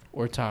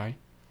 or tie,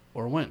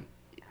 or win.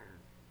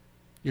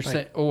 You're Like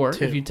saying, or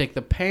 2. if you take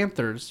the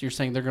Panthers, you're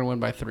saying they're going to win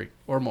by 3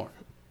 or more.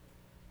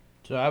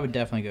 So I would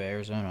definitely go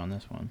Arizona on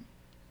this one.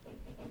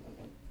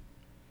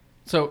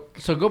 So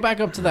go back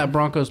up to that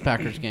Broncos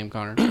Packers game,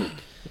 Connor.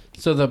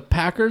 So the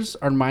Packers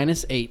are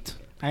 -8.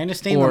 I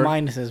understand or- the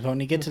minuses, but when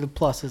you get to the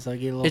pluses, I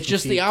get a little It's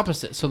just the confused.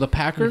 opposite. So the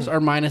Packers are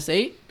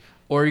 -8,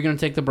 or you're going to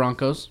take the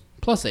Broncos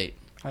 +8.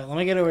 All right, let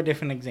me go to a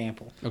different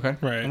example. Okay.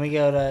 Right. Let me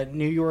go to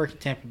New York and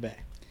Tampa Bay.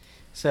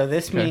 So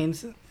this Okay.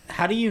 means,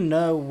 how do you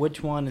know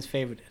which one is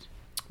favored?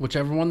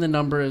 Whichever one the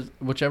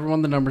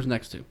number's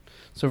next to.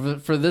 So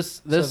for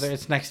this So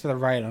it's next to the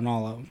right on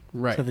all of them.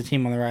 right. So the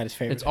team on the right is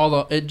favored. It's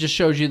all it just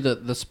shows you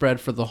the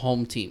spread for the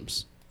home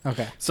teams.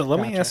 Okay. So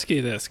let me Gotcha. ask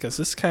you this, because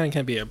this kind of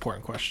can be an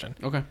important question.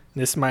 Okay.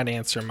 This might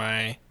answer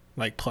my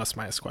like plus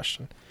minus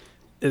question.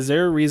 Is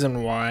there a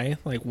reason why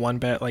like one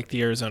bet, like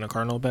the Arizona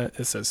Cardinal bet,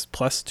 it says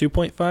plus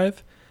 2.5,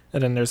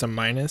 and then there's a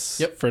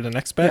minus for the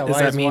next bet? Yeah, Does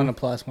why that is mean one a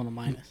plus, one a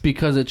minus?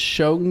 Because it's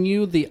showing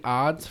you the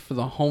odds for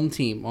the home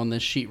team on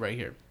this sheet right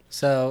here.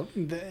 So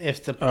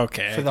if the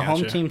okay for the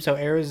home gotcha. team, so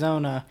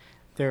Arizona,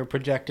 they're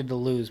projected to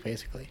lose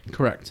basically.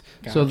 Correct.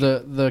 So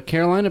the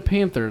Carolina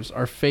Panthers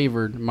are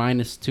favored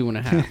minus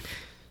 2.5.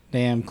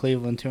 Damn,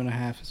 Cleveland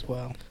 2.5 as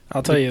well.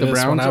 I'll tell you the this: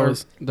 Browns when I are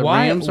was the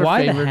Why- Rams are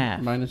why the favored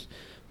half? minus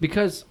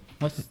because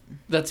What's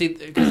that's it.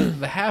 Because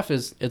the half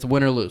is it's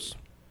win or lose.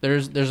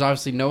 There's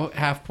obviously no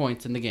half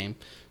points in the game,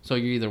 so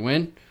you either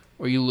win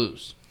or you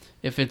lose.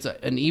 If it's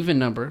an even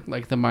number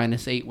like the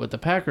 -8 with the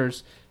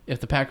Packers, if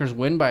the Packers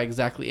win by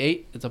exactly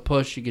 8, it's a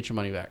push. You get your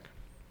money back.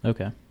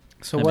 okay?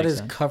 So That what makes does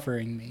sense.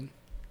 covering mean?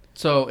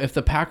 So if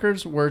the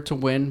Packers were to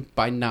win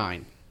by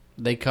 9,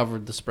 they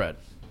covered the spread.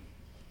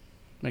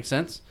 Make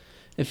sense?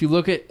 If you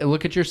look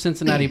at your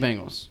Cincinnati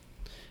Bengals,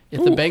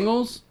 if the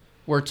Bengals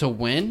were to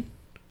win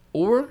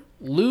or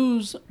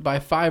lose by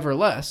 5 or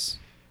less,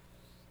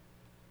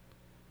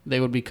 they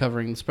would be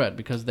covering the spread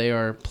because they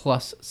are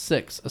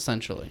 +6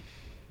 essentially.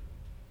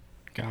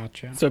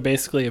 Gotcha. so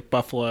basically, if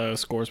Buffalo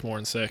scores more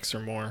than 6 or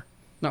more,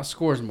 Not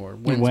scores more,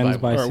 wins, Wins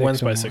by, by more. or 6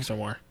 wins or by more. 6 or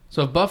more.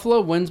 So if Buffalo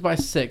wins by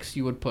 6,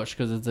 you would push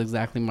because it's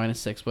exactly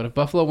 -6. But if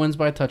Buffalo wins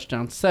by a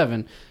touchdown,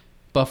 7,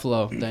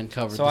 Buffalo then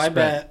covers So the I spread.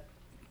 bet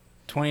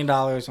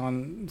 $20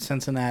 on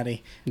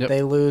Cincinnati. Yep.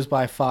 They lose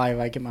by 5.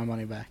 I get my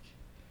money back.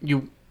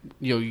 You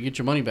get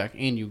your money back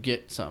and you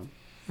get some.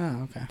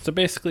 Oh, okay. So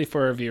basically,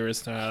 for our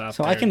viewers not out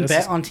So there, I can this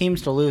bet is- on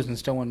teams to lose and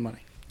still win money.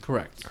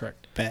 Correct.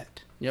 correct.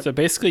 Bet. Yep. So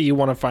basically, you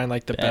want to find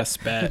like the Bet.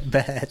 best bet.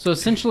 Bet. So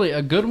essentially,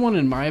 a good one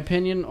in my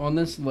opinion on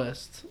this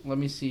list. Let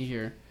me see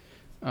here.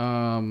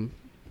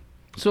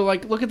 So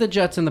like, look at the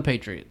Jets and the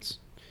Patriots.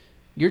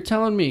 You're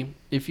telling me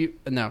if you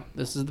now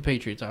this is the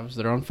Patriots.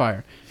 Obviously, they're on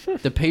fire.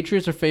 The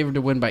Patriots are favored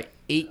to win by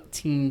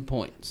 18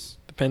 points.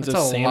 Depends That's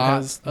if a Sam lot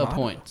has of mono.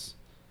 points.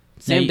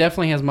 Now Sam you-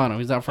 definitely has mono.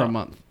 He's out for a Oh.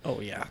 month.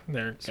 Oh yeah,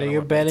 they're So gonna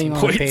you're win betting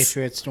some on the points.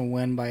 Patriots to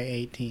win by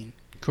 18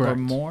 Or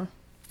more.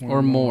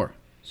 Or more.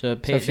 So,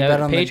 So if you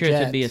bet on the Patriots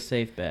would be a Jets-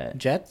 safe bet.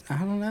 Jets? I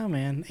don't know,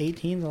 man.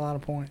 18 is a lot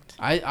of points.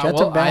 I Jets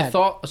are bad.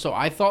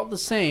 thought the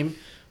same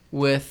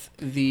with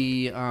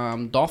the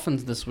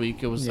Dolphins this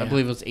week. It was I Yeah.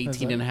 believe it was Was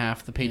 18 it? and a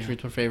half. The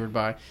Patriots were favored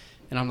by,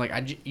 and I'm like,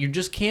 you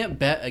just can't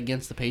bet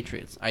against the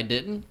Patriots. I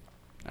didn't.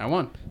 I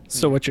won.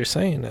 So what you're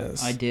saying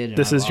is, I did, and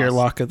This I is your lost.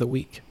 lock of the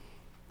week.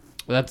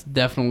 That's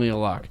definitely a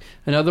lock.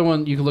 Another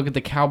one, you can look at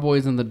the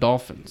Cowboys and the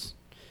Dolphins.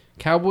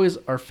 Cowboys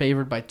are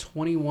favored by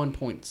 21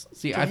 points.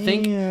 See, I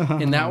think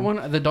in that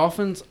one, the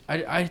Dolphins,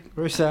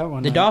 Where's that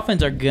one? The at?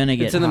 Dolphins are gonna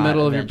get. it's in the hot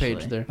middle of eventually. your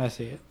page there. I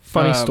see it.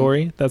 Funny Um,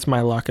 story. That's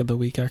my lock of the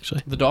week,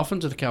 actually. The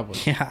Dolphins or the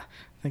Cowboys? Yeah, I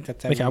think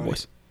that's The everybody.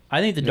 Cowboys. I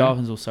think the Yeah.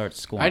 Dolphins will start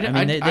scoring. I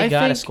mean, they I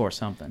gotta think- score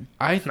something.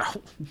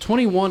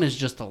 21 is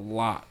just a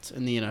lot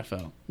in the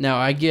NFL. Now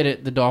I get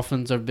it. The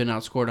Dolphins have been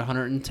outscored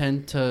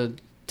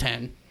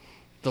 110-10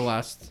 the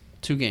last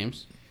 2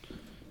 games.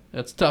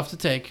 That's tough to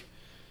take.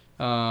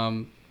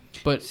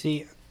 But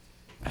See,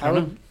 I don't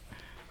know.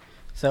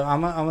 So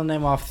I'm gonna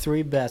name off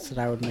 3 bets that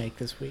I would make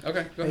this week.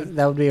 Okay, go ahead.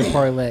 That would be a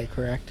parlay,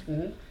 correct?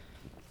 Mhm.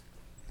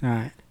 All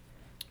right.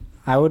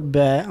 I would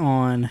bet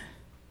on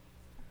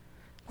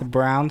the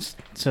Browns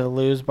to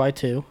lose by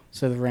 2,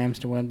 so the Rams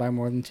to win by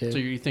more than 2. So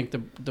you think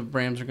the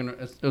Rams are gonna?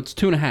 It's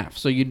 2.5.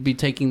 So you'd be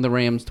taking the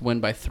Rams to win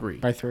by 3.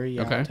 By 3,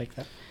 yeah, Okay. I'll take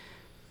that.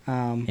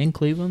 In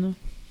Cleveland, though.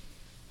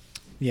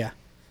 Yeah.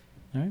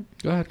 All right.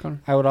 Go ahead, Connor.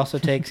 I would also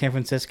take San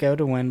Francisco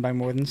to win by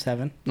more than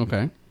 7.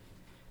 Okay.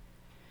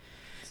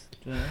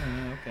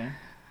 Okay.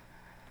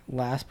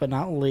 Last but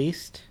not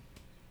least,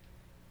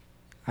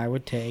 I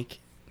would take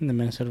the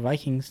Minnesota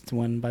Vikings to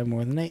win by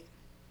more than 8.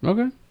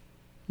 Okay.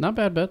 Not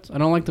bad bets. I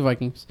don't like the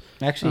Vikings,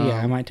 Actually, yeah,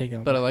 I Um, might take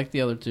them. but I like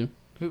the other 2.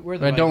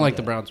 Where I don't like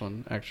the Browns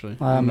one actually.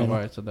 I don't know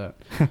why I said that.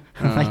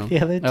 I like the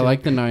other 2. I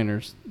like the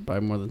Niners by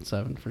more than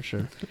 7 for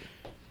sure.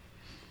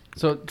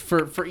 So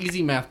for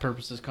easy math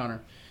purposes,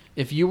 Connor,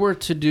 if you were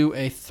to do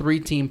a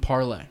 3-team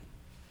parlay,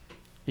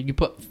 you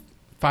put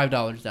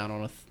 $5 down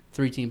on a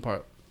 3-team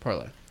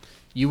parlay,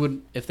 you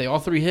would, if they all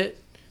 3 hit,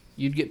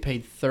 you'd get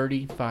paid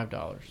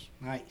 $35.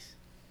 Nice.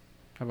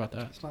 How about that?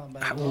 That's not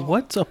bad. at all.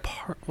 What's a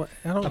par? What,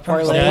 I don't. A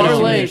parlay? A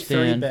parlay is 3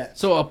 stand.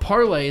 bets. So a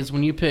parlay is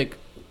when you pick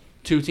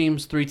 2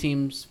 teams, 3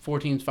 teams, 4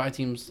 teams, 5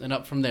 teams, and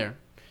up from there.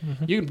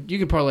 Mhm. You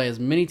can parlay as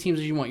many teams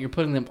as you want. You're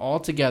putting them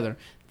all together.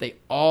 They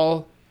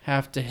all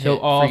have to hit So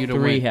all for you to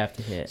 3 win. have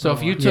to hit. So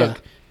if you Yeah.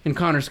 took, in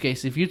Connor's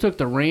case, if you took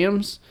the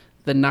Rams,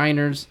 the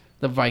Niners,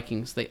 the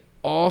Vikings, they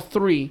all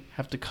 3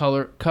 have to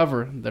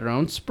cover their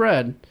own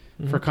spread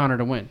for Connor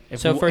to win.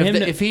 If So for him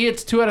to- if he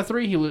hits 2 out of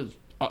 3, he loses.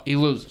 He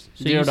loses.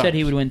 So you said he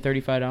 $0. would win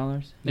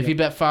 $35. If he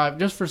bet 5,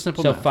 just for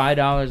simple So math,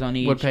 $5 on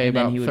each, would pay and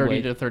then about he would $30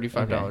 wait. to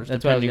 $35. Okay.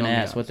 That's what I was depending going to on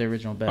the ask. What odds. the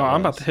original bet Oh, was.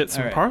 I'm about to hit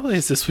some All right.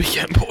 parlays this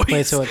weekend, boys.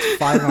 Wait, so it's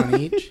 5 on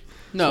each?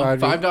 No, So I'd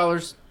be-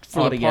 $5 for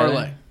the Altogether?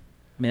 parlay. I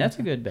mean, that's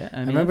a good bet. I, I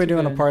mean, remember that's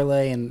doing a good-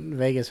 parlay in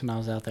Vegas when I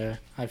was out there.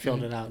 I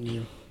filled it out and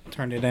you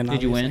turned it in.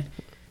 Did you win?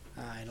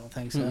 obviously. I don't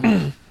think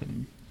so.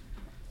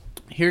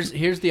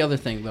 Here's the other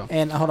thing though.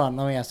 And hold on,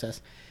 let me ask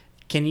this: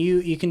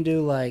 you can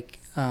do like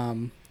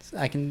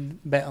I can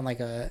bet on like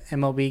a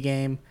MLB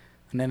game,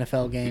 an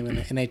NFL game, and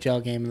an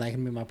NHL game, and that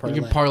can be my parlay.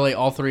 You can parlay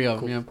all three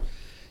of them.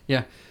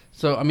 Yeah.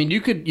 So I mean,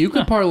 you could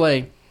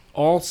parlay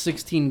all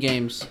 16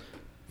 games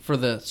for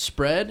the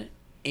spread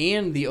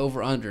and the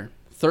over under.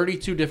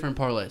 32 different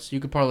parlays. You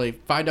could parlay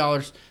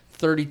 $5,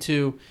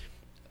 32.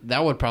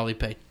 That would probably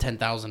pay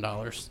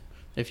 $10,000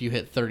 if you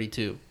hit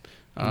 32.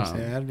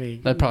 That'd be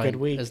That probably a good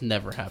week. has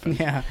never happened.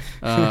 Yeah.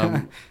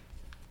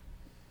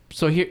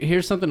 So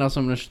here's something else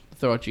I'm going to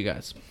throw at you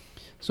guys.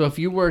 So if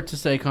you were to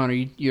say, Connor,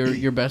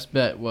 your best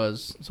bet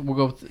was, so we'll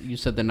go with, you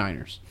said the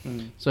Niners.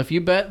 Mm. So if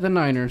you bet the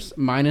Niners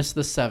minus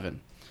the 7,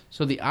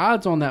 so the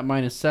odds on that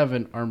minus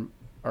 7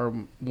 are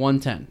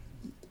 110.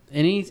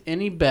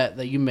 Any bet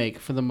that you make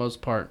for the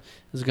most part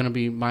is going to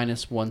be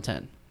minus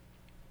 110.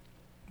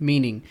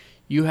 Meaning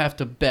you have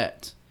to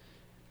bet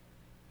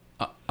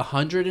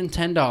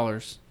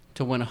 $110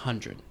 to win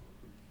 100.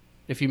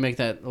 If you make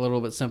that a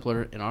little bit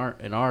simpler in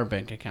our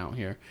bank account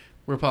here,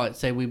 we're probably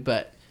say we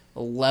bet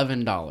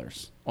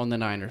 $11 on the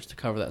Niners to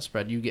cover that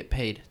spread. You get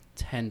paid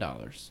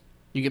 $10.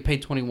 You get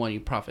paid 21. You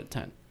profit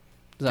 10.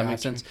 Does that make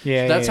Gotcha. sense?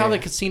 Yeah. So that's how yeah. the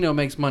casino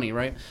makes money,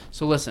 right?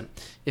 So listen,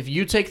 if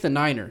you take the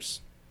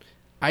Niners,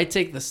 I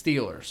take the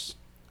Steelers.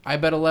 I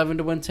bet 11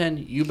 to win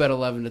 10. You bet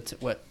 11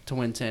 to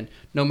win 10.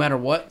 No matter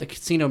what, the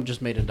casino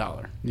just made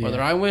 $1. Yeah.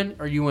 Whether I win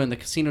or you win, the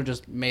casino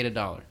just made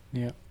 $1.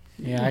 Yeah.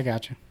 Yeah, I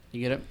got you. You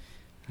get it?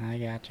 I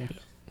got you.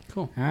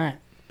 Cool. All right.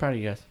 Proud of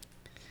you guys.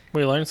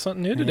 We learned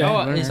something new today.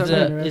 Yeah. Oh, learn is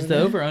something. the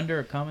over under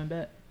a common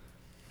bet?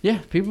 Yeah,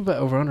 people bet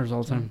over unders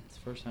all the time. It's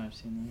the first time I've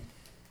seen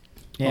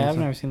Yeah, I've Awesome.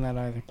 never seen that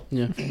either.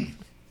 Yeah.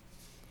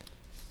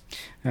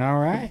 All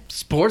right.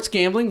 Sports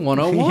Gambling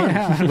 101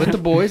 Yeah. with the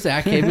boys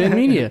at Caveman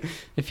Media.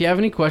 If you have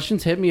any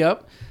questions, hit me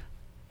up.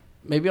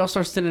 Maybe I'll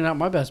start sending out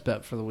my best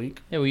bet for the week.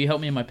 that. Yeah, will you help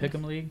me in my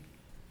pick'em league?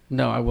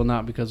 No, I will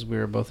not because we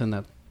were both in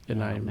that.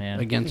 And Oh, I'm man.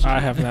 against. I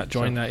have not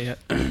joined that yet.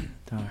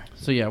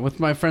 So yeah, with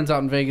my friends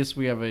out in Vegas,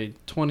 we have a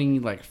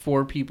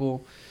 24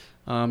 people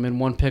in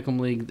one pick'em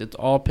league. It's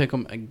all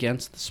pick'em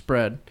against the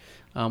spread,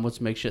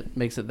 which makes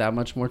it that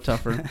much more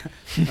tougher.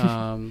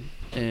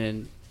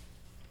 And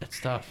it's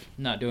tough.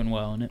 Not doing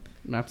well in it.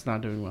 Matt's not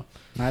doing well.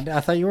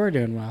 I thought you were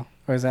doing well.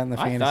 Or is that in the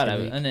I fantasy thought I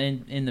was. league?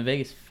 And in the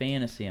Vegas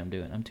fantasy, I'm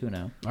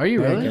 2-0. Are you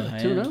There really? you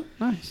go. 2-0?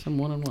 Nice. I'm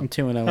 1-1. I'm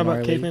 2-0. How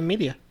about Caveman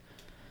Media?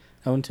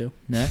 0-2.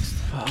 Next,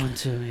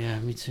 1-2. Yeah,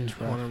 me too.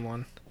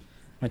 1-1.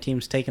 My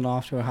team's taken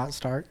off to a hot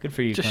start. good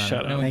for you, Just Connor.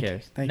 shut No up. one Thank you.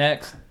 cares. Thank you.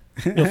 Next,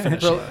 You'll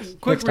finish So,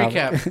 last. quick Next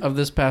recap of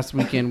this past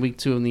weekend, week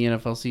 2 in the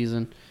NFL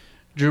season.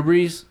 Drew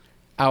Brees,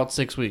 out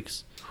 6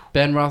 weeks.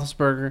 Ben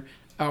Roethlisberger,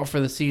 out for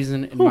the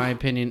season. In my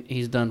opinion,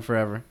 he's done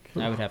forever.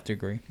 I would have to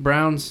agree.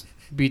 Browns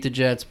beat the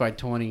Jets by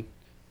 20.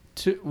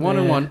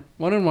 1-1.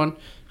 1-1.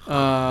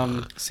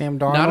 Sam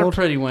Not a Darnold.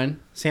 pretty win.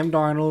 Sam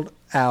Darnold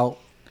out.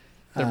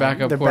 Their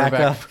backup their quarterback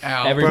backup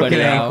out. Everybody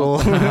broken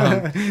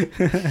out.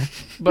 ankle.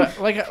 But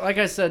like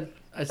I said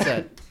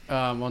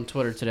on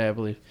Twitter today, I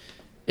believe,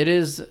 it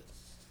is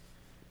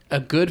a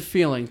good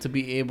feeling to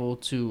be able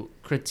to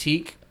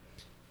critique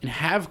and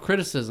have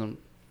criticism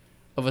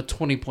of a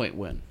 20-point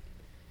win.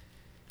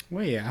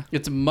 Well, yeah.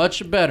 It's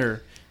much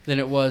better than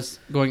it was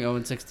going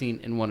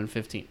 0-16 and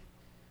 1-15.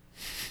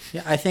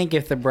 Yeah, I think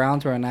if the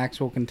Browns were an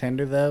actual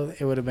contender, though,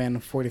 it would have been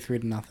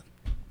 43-0,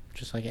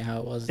 just like how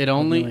it was. It with New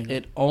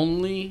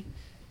only England.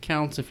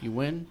 counts if you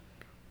win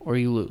or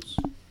you lose.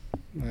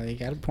 Well, you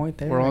got a point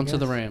there. We're I on to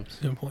the guess. Rams.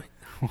 Good point.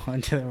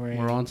 On to the Rams.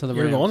 We're on to the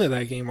You're Rams. going to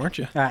that game, aren't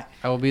you? All right.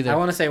 I will be I there.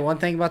 want to say one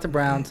thing about the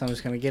Browns. I'm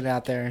just going to get it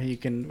out there. You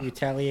can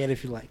retaliate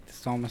if you like.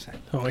 That's all I'm going to say.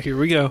 Oh, here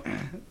we go.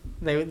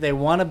 They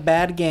won a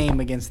bad game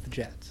against the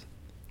Jets.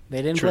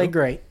 They didn't True. play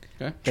great.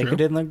 Okay. Baker True.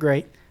 didn't look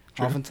great.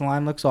 True. Offensive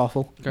line looks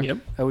awful. Okay. Yep.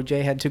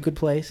 OJ had 2 good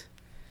plays.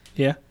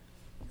 Yeah.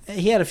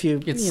 He had a few.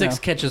 He had you 6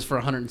 know. catches for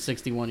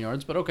 161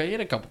 yards, but okay, he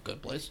had a couple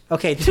good plays.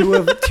 Okay, two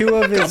of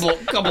his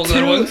couple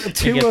good ones. To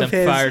two get of them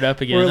his fired up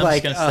again. were I'm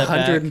like just gonna step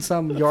 100 back. and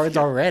some yards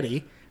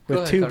already Go with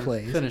ahead, 2 Carter.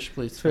 plays. Finish,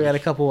 please. So we had a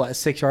couple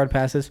 6-yard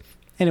passes.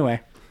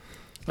 Anyway,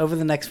 over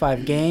the next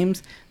 5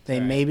 games, they All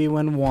right. maybe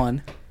win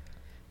 1,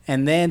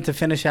 and then to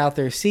finish out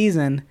their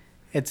season,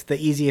 it's the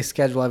easiest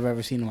schedule I've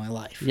ever seen in my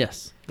life.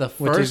 Yes. The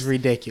Which is first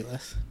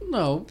ridiculous.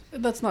 No,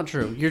 that's not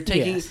true. You're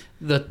taking Yes.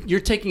 you're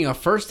taking a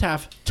first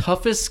half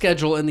toughest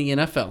schedule in the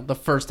NFL. The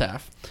first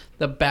half,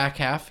 the back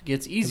half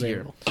gets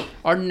easier.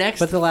 Our next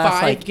But the last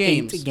 5 like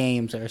games, 8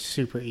 games are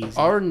super easy.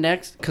 our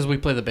next because we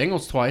play the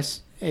Bengals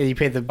twice. You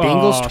play the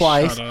Bengals Oh,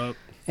 twice, shut up.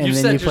 and you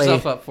then set you play.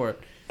 yourself up for it.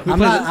 We I'm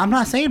play not. the- I'm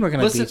not saying we're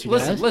gonna listen, beat you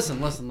listen,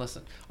 guys.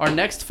 listen. Our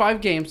next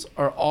 5 games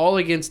are all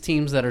against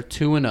teams that are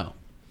 2-0.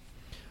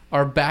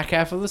 Our back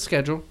half of the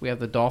schedule, we have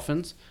the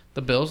Dolphins,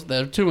 the Bills,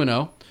 they're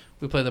 2-0.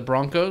 We play the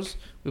Broncos,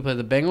 we play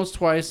the Bengals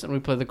twice, and we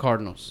play the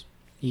Cardinals.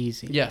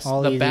 Easy. Yes,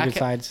 All the easy back-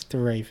 besides the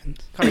Ravens.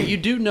 Connor, you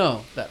do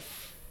know that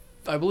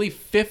I believe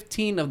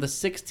 15 of the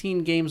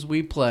 16 games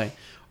we play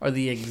are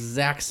the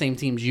exact same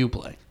teams you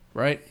play.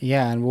 right?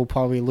 Yeah, and we'll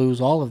probably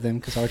lose all of them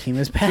because our team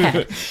is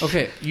bad.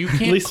 Okay, you At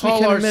can't least we call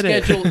can our admit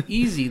it. schedule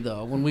easy,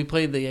 though, when we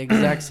play the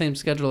exact same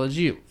schedule as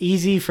you.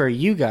 Easy for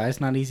you guys,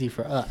 not easy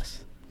for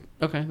us.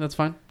 Okay, that's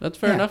fine. That's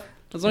fair Yeah. enough.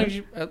 As long as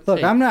you... Look,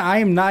 hey. I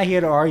am not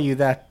here to argue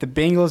that the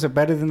Bengals are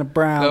better than the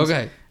Browns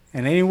Okay,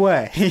 in any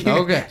way.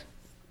 okay.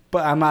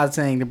 But I'm not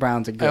saying the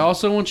Browns are good. I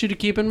also want you to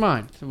keep in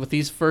mind, with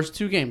these first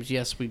 2 games,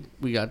 yes, we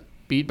got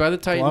beat by the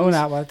Titans. Blown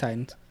out by the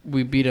Titans.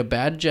 We beat a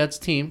bad Jets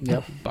team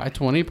Yep. by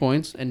 20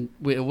 points, and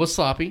it was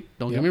sloppy.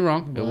 Don't get Yep, me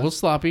wrong. it It was. was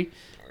sloppy.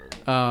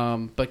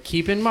 But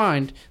keep in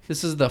mind,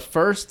 this is the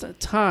first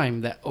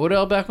time that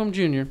Odell Beckham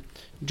Jr.,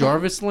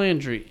 Jarvis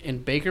Landry,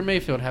 and Baker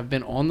Mayfield have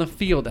been on the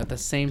field at the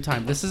same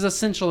time. This is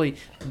essentially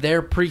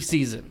their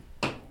preseason.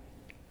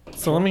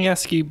 So let me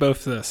ask you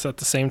both this at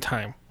the same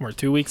time. We're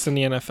 2 weeks in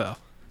the NFL.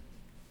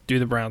 Do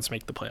the Browns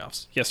make the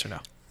playoffs? Yes or no?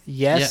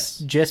 Yes,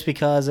 just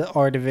because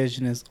our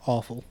division is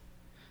awful.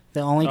 The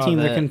only Oh, team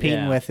they're that- competing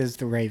yeah. with is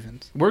the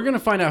Ravens. We're going to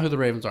find out who the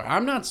Ravens are.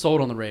 I'm not sold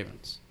on the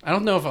Ravens. I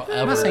don't know if I'll ever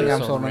I'm not saying be I'm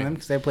sold sold on them Ravens.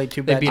 because they played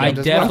 2 They bad beat teams. I them.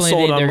 as definitely sold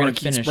think on they're going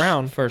to Marquise finish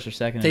Brown. first or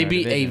second. They in our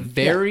beat a division.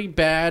 very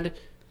bad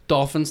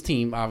Dolphins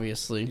team,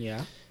 obviously.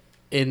 Yeah.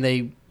 And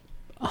they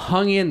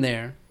hung in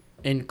there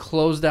and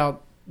closed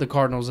out the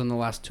Cardinals in the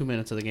last 2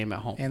 minutes of the game at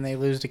home. And they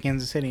lose to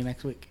Kansas City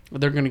next week.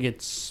 They're going to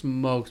get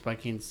smoked by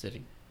Kansas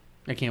City.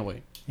 I can't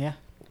wait. Yeah.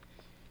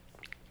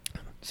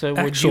 So would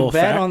Actual you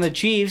bet fact. on the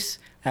Chiefs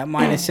at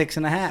minus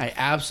 6.5? I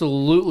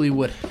absolutely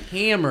would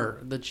hammer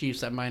the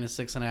Chiefs at minus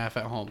 6.5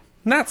 at home.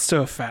 Not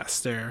so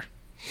fast there.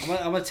 I'm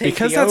gonna take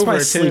Because the that's my over,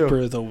 too. sleeper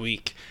of the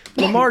week.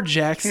 Lamar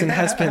Jackson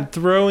has been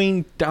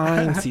throwing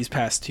dimes these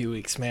past 2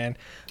 weeks, man.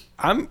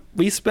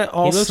 We spent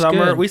all He looks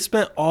summer, good. we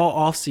spent all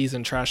off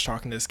season trash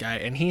talking this guy,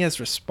 and he has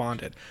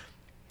responded.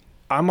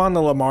 I'm on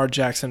the Lamar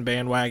Jackson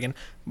bandwagon.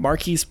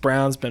 Marquise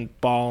Brown's been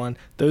balling.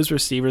 Those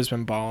receivers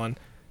been balling.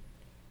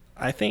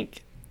 I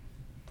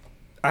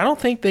don't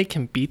think they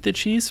can beat the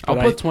Chiefs, but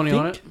I'll put 20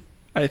 on it.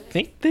 I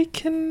think they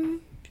can.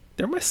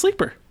 They're my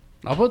sleeper.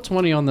 I'll put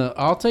 20 on the.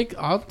 I'll take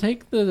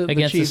the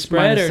Against the Chiefs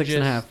spread minus or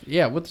 6.5.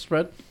 Yeah, with the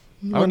spread.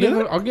 You I'll wanna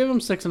do it? I'll give them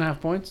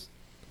 6.5 points.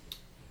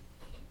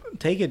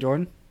 Take it,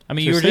 Jordan. I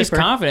mean, Your you were just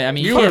sleeper. confident. I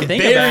mean, you You can't were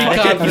think very about it.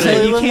 confident. I'm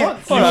saying you can't,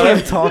 Hold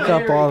on. talk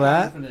up all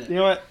that. You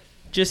know what?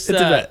 Just It's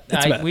a bet.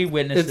 It's a bet. we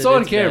witnessed It's it.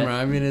 on a camera. bet.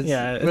 I mean, it's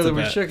Yeah, it's whether a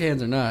we bet. shook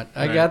hands or not.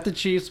 I Right. got the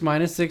Chiefs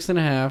minus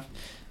 6.5,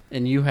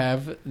 and you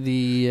have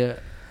the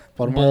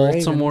Baltimore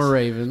Baltimore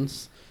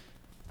Ravens. Ravens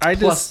I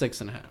plus just,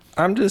 6.5.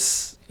 I'm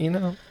just, you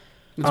know,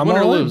 It's I'm win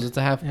or all in. lose. It's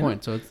a half Yeah.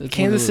 point, so it's win or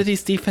Kansas lose.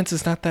 City's defense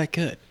is not that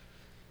good.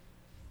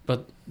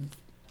 But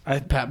I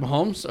Pat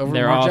Mahomes over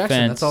Their Lamar Jackson.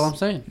 offense That's all I'm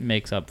saying.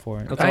 makes up for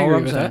it. That's I all agree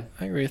I'm with saying.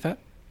 that. I agree with that.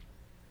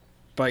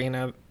 But you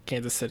know,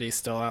 Kansas City's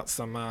still out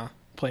some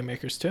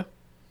playmakers too.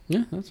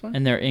 Yeah, that's fine.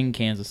 And they're in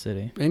Kansas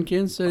City. In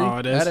Kansas City, Oh,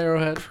 it is? at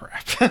Arrowhead.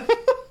 Crap.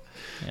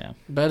 Yeah.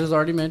 Bet is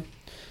already made.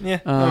 Yeah,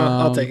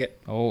 I'll Um, take it,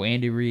 Oh,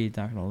 Andy Reid's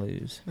not going to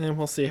lose. and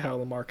we'll see how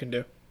Lamar can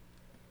do.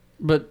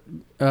 But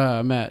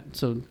Matt,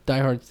 so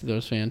diehard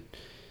Steelers fan,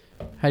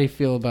 how do you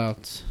feel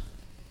about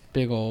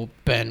big old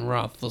Ben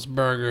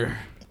Roethlisberger?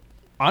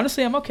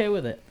 Honestly, I'm okay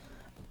with it.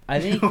 I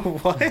think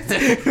What?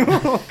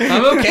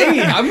 I'm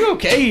okay. I'm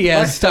okay. He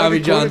has Tommy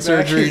John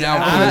surgery now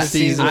for the I'm-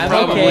 season. I'm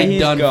Probably okay he's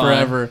done gone.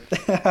 forever.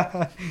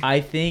 I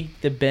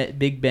think the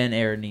Big Ben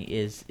era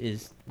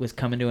was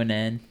coming to an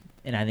end,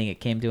 and I think it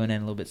came to an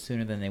end a little bit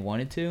sooner than they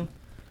wanted to.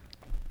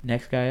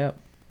 Next guy up.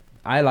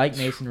 I like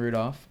Mason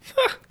Rudolph.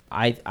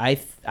 I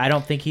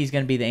don't think he's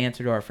going to be the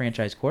answer to our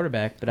franchise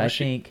quarterback, but I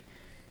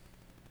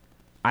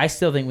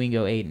still think we can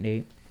go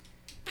 8-8.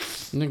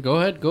 Go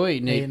ahead. Go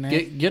 8-8.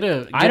 8-8. Get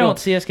a. I don't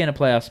see us getting a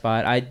playoff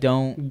spot. I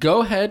don't.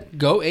 Go ahead.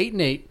 Go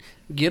 8-8.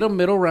 Get a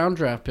middle round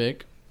draft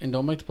pick and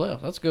don't make the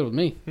playoffs. That's good with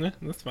me. Yeah,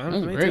 that's fine.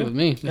 That's with me, great too. with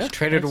me. Just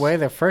traded away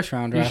their first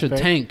round You draft should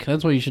pick. tank.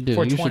 That's what you should do.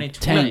 For You should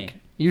 2020. tank.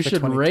 You For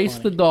should race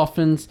 2020. the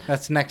Dolphins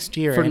That's next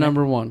year. for ain't it?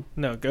 number one.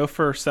 No, go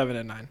for 7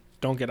 and 9.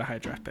 Don't get a high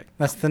draft pick.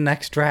 That's the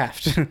next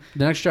draft. The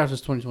next draft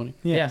is 2020.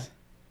 Yeah.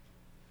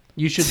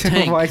 You should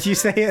tank. Why'd you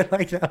say it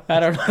like that? I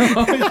don't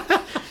know.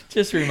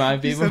 Just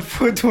remind You people. said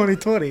for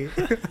 2020.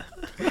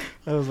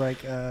 I was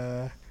like,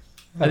 I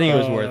think it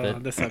was worth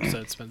it. This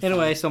episode's been fun.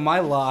 Anyway, so my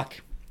lock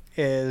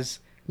is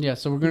Yeah,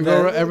 so we're gonna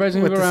go. Everybody's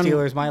gonna with go the around.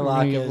 Steelers. My we're lock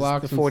gonna give is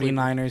locks the and sleep.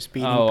 49ers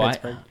beating Oh,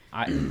 Pittsburgh.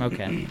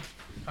 okay.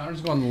 I'm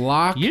just going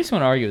lock. You just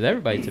want to argue with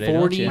everybody today,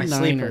 don't you? My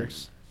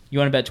 49ers. You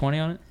want to bet 20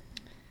 on it?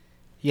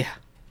 Yeah,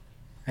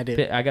 I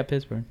did. I got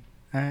Pittsburgh.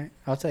 All right,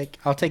 I'll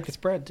take the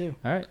spread too.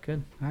 All right,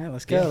 good. All right,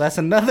 let's go. That's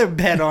another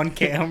bet on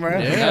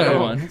camera. Yeah, Another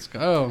one. let's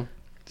go.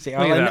 See,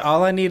 Look at that.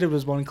 all I needed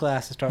was one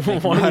class to start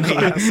making One money.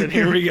 class, and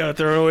here we go,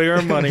 throwing away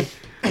our money.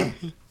 All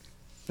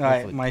right,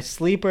 Hopefully. my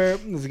sleeper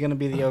is going to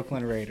be the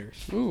Oakland Raiders.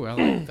 Ooh, I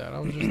like that. I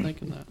was just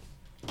thinking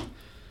that.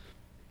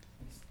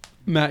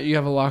 Matt, you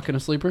have a lock and a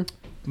sleeper?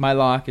 My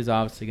lock is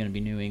obviously going to be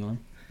New England.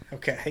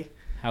 Okay.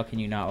 How can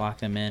you not lock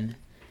them in? And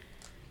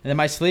then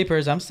my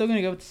sleepers, I'm still going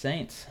to go with the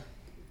Saints.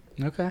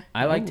 Okay.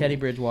 I like Ooh. Teddy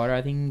Bridgewater.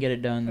 I think he can get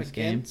it done this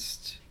game.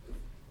 Against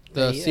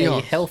The a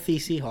Seahawks. healthy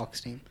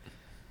Seahawks team.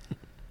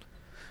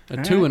 A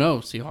All 2-0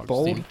 Seahawks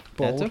Bold, team.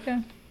 bold. That's okay.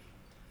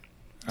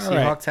 All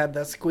right. Seahawks had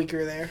that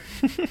squeaker there.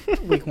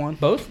 Week 1.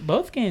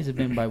 Both games have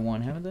been by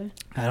 1, haven't they?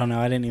 I don't know.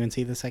 I didn't even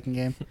see the second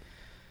game.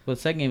 Well,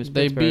 the second game was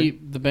They Pittsburgh.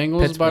 beat the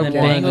Bengals by Pittsburgh.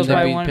 1, and Bengals then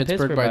by they beat 1, Pittsburgh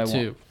Pittsburgh by by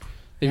 2.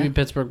 They Yeah. beat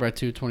Pittsburgh by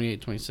 2,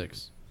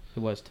 28-26. It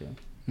was 2.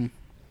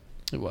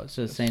 It was.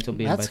 So the Saints will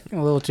beat them by That's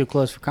a little too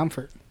close for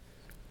comfort.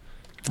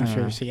 I'm sure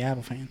you're a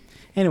Seattle fan.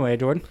 Anyway,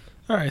 Jordan.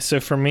 All right, so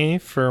for me,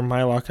 for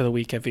my lock of the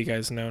week, have you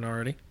guys known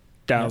already?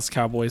 Dallas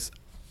Cowboys.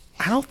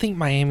 I don't think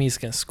Miami's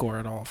going to score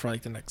at all for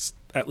like the next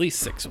at least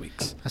 6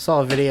 weeks. I saw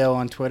a video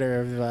on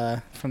Twitter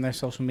of from their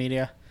social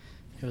media.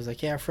 It was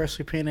like, yeah,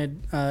 freshly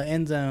painted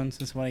end zones.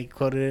 And somebody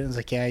quoted it. It was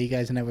like, yeah, you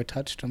guys never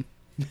touched them.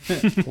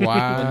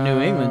 Wow. But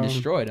New England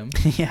destroyed them.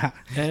 Yeah.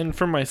 And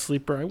for my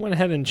sleeper, I went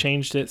ahead and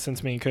changed it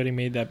since me and Cody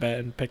made that bet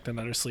and picked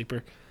another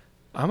sleeper.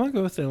 I'm going to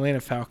go with the Atlanta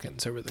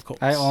Falcons over the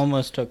Colts. I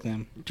almost took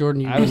them.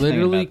 Jordan, you I was thinking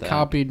literally about that.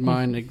 copied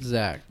mine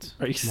exact.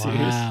 Are you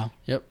serious?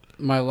 Yep.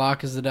 My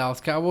lock is the Dallas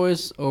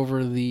Cowboys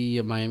over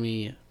the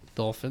Miami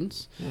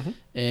Dolphins. Mm-hmm.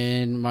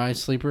 And my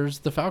sleepers,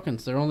 the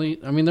Falcons. They're only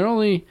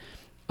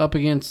up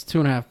against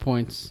 2.5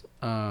 points.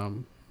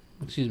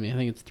 Excuse me, I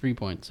think it's 3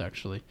 points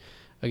actually.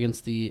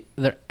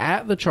 They're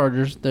at the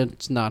Chargers.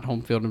 That's not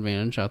home field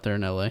advantage out there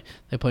in LA.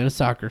 They play in a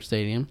soccer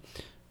stadium.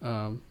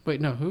 Wait,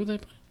 no, who are they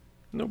play?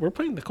 No, we're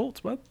playing the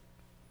Colts, bud.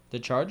 The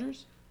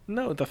Chargers?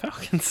 No, the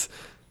Falcons.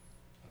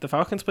 The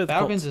Falcons play the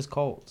Falcons Colts. is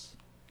Colts.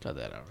 Got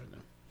that out right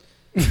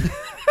now.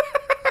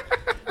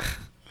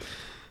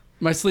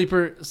 My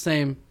sleeper,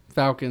 same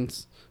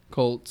Falcons,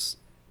 Colts,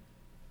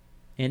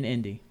 In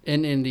Indy.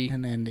 in Indy.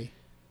 And Indy.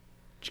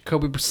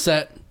 Jacoby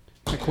Brissett,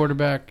 the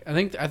quarterback. I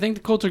think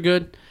the Colts are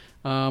good,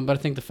 but I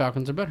think the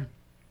Falcons are better.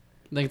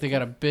 I think they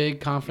got a big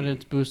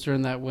confidence booster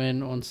in that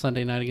win on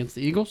Sunday night against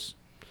the Eagles.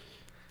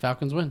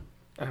 Falcons win.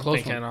 I'm Close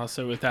thinking one.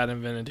 also with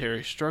Adam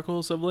Vinatieri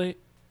struggles of late.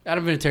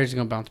 Adam Vinatieri's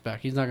going to bounce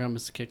back. He's not going to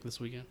miss a kick this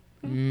weekend.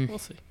 We'll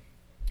see.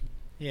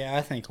 Yeah,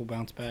 I think he'll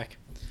bounce back.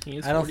 He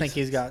is I don't think 46.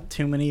 he's got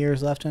too many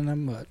years left in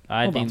him, but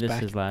I he'll think bounce this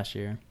back. is last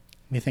year.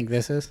 You think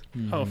this is?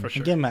 Oh, for I'll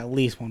sure. give him at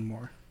least one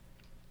more.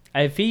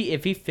 If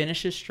he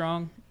finishes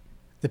strong,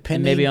 and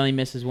Depending, maybe only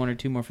misses 1 or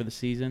 2 more for the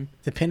season,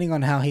 depending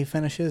on how he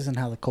finishes and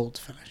how the Colts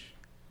finish.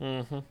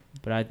 Mm-hmm.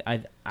 but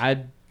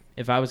I'd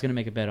if I was gonna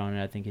make a bet on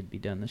it, I think it'd be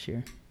done this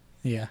year.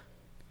 Yeah.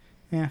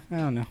 Yeah, I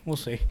don't know. We'll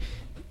see.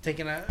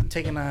 Taking a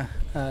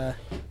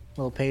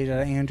little page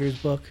out of Andrew's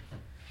book.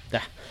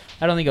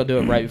 I don't think he'll do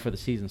it right before the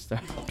season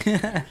starts.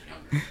 All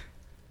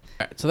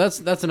right, so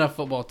that's enough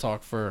football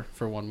talk for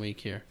 1 week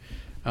here.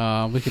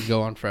 We could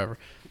go on forever.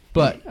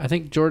 But I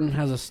think Jordan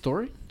has a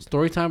story.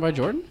 Story time by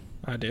Jordan?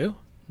 I do.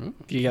 Hmm.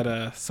 You got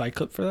a side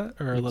clip for that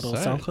or a little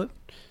Excited. sound clip?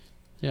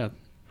 Yeah.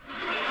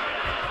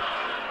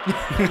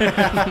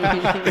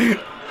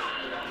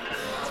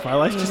 Is my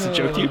life just a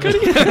joke to you, Cody?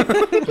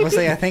 I'll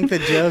say I think the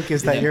joke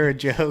is that you're a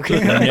joke.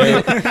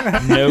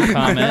 No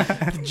comment.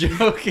 The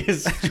joke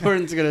is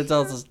Jordan's going to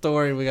tell us a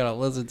story and we got to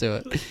listen to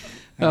it.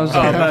 Oh,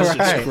 that's just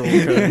right.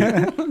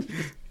 cruel,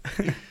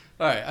 Cody.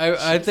 All right.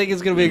 I think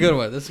it's going to be a good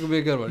one. This is going to be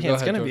a good one. Yeah, Go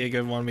it's ahead, going to be Jordan.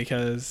 a good one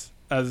because,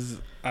 as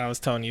I was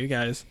telling you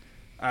guys,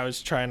 I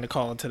was trying to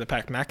call into the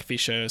Pat McAfee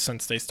show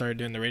since they started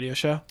doing the radio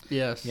show.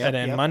 Yes. Yep, and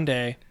then yep.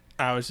 Monday,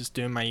 I was just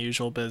doing my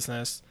usual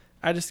business.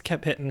 I just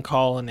kept hitting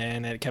call and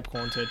in, and it kept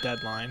going to a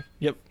deadline.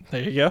 Yep,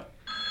 there you go.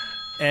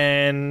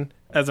 And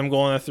as I'm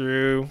going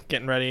through,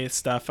 getting ready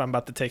stuff, I'm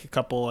about to take a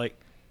couple like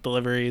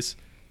deliveries.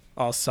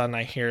 All of a sudden,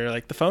 I hear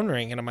like the phone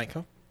ring, and I'm like,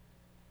 "Oh,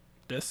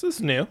 this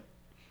is new."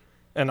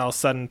 And all of a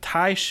sudden,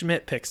 Ty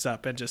Schmidt picks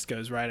up and just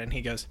goes right in.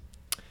 He goes,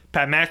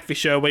 "Pat McAfee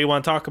show. What do you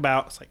want to talk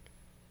about?" It's like,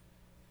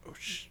 "Oh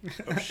shit."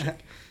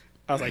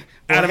 I was like,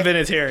 Adam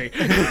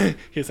Vinatieri.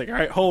 He's like, all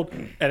right, hold.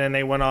 And then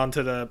they went on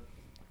to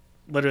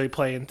literally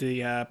playing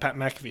the Pat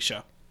McAfee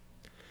show.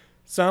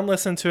 So I'm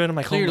listening to it. I'm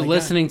like, So oh you're my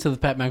listening to the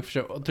Pat McAfee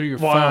show through your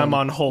God. While phone. I'm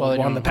on hold while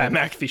you're on the Pat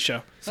hold. McAfee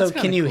show. So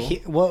That's can you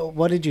kinda cool.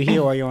 what did you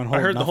hear while you're on hold?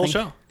 I heard the whole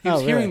Nothing? show. He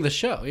was Oh, hearing really? the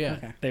show, yeah.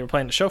 Okay. They were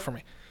playing the show for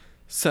me.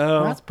 So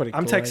Well, that's pretty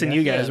I'm cool, I texting guess.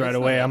 you Yeah, guys right that's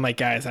away. not I'm like,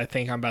 guys, I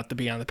think I'm about to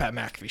be on the Pat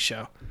McAfee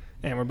show.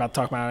 And we're about to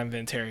talk about Adam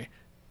Vinatieri.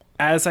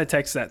 As I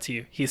text that to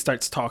you, he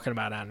starts talking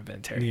about Adam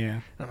Vinatieri. Yeah.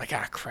 And I'm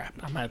like, crap.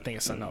 I might think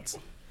of something else.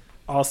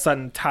 All of a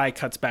sudden, Ty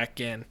cuts back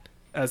in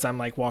as I'm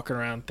like walking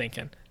around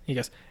thinking. He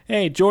goes,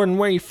 hey, Jordan,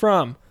 where you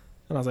from?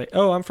 And I was like,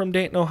 oh, I'm from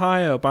Dayton,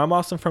 Ohio, but I'm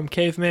also from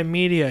Caveman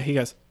Media. He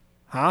goes,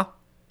 huh? I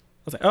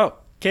was like, oh,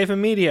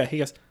 Caveman Media. He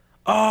goes,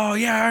 oh,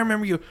 yeah, I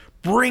remember you.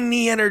 Bring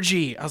the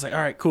energy. I was like,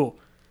 all right, cool.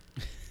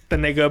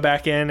 Then they go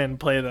back in and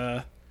play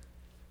the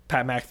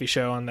Pat McAfee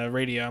show on the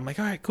radio. I'm like,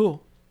 all right,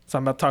 cool. So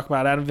I'm about to talk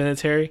about Adam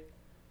Vinatieri.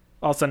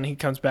 All of a sudden, he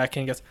comes back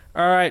and he goes,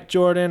 all right,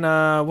 Jordan,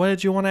 what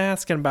did you want to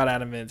ask him about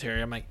Adam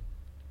Vinatieri? I'm like,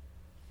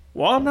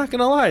 well, I'm not going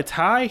to lie.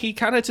 Ty, he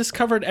kind of just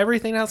covered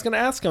everything I was going to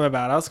ask him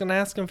about. I was going to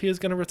ask him if he was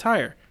going to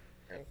retire.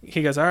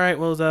 He goes, all right,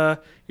 well,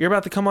 you're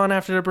about to come on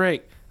after the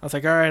break. I was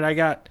like, all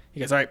right, He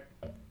goes, all right,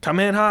 come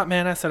in hot,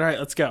 man. I said, all right,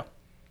 let's go.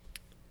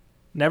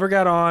 Never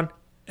got on.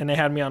 and they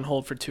had me on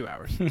hold for 2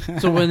 hours.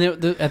 So when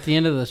at the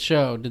end of the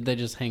show, did they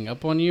just hang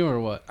up on you or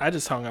what? I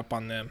just hung up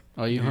on them.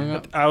 Oh, you hung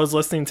up? I was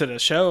listening to the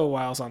show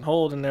while I was on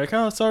hold, and they're like,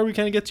 "Oh, sorry, we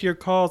can't get to your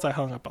calls." I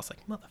hung up. I was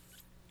like, "Mother."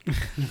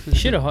 You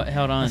should have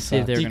held on and see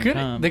if they were You going to could.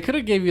 come. They could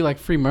have gave you like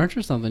free merch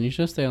or something. You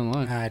should stay on the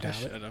line. I I doubt it.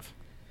 should have.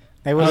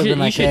 They would have You been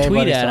like, should "Hey, tweet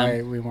buddy, at 'em.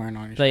 sorry, we weren't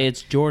on your Say show."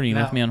 it's Jordan. You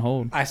No. left me on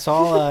hold. I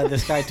saw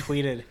this guy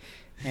tweeted,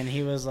 and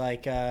he was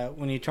like,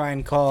 "When you try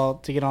and call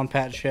to get on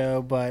Pat's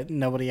show, but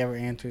nobody ever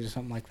answers or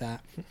something like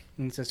that."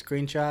 And it's a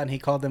screenshot, and he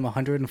called them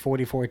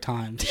 144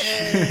 times.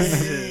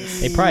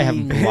 They probably have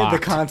him the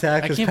blocked.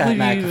 contact I was can't Pat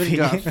believe you even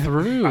got McAfee.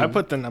 through. I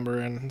put the number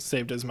in and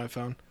saved it as my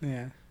phone,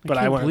 Yeah, but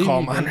I can't wouldn't believe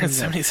call you him even got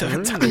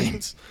 177 through.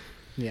 times.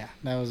 yeah,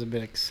 that was a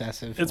bit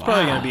excessive. It's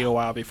probably going to be a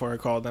while before I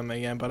call them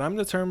again, but I'm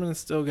determined to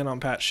still get on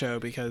Pat's show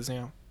because,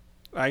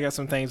 I got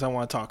some things I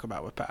want to talk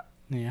about with Pat.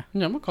 Yeah,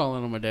 Yeah, I'm gonna call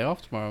in on my day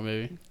off tomorrow,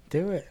 maybe.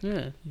 do it.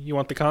 Yeah. You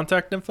want the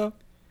contact info?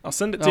 I'll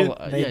send it to you.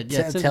 They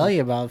send tell it.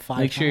 you about 5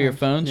 Make sure your times.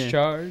 phone's Yeah.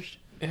 charged.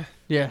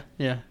 Yeah,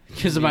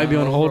 because it Be might be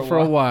on on hold hold for for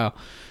a a while.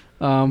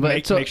 But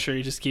Make so sure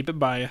you just keep it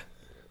by you.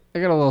 I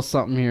got a little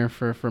something here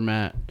for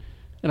Matt,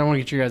 and I want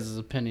to get your guys'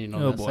 opinion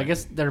on Oh, this. boy. I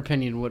guess their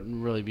opinion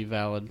wouldn't really be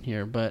valid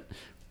here, but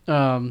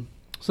so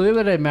the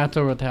other day Matt's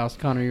over at the house.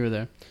 Connor, you were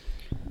there.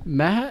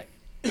 Matt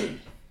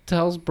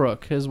tells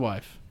Brooke, his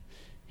wife,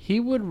 he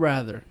would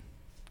rather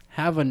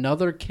have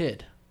another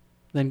kid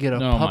than get a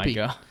Oh puppy. my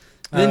god!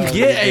 Than Oh, get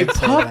you a did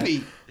say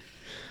puppy.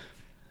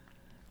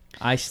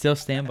 I still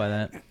stand by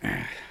that.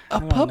 A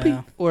don't puppy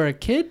know. or a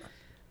kid?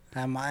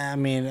 I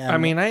mean,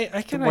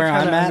 I can where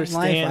kind I'm of at in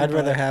understand. life, I'd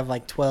rather but- have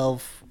like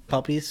 12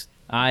 puppies.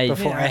 I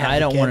Before I have I a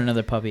don't kid. want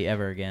another puppy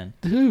ever again.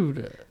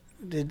 Dude.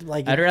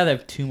 Like, I'd rather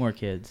have 2 more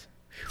kids.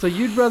 So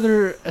you'd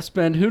rather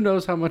spend who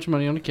knows how much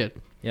money on a kid?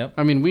 Yep.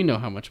 I mean, we know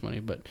how much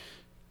money, but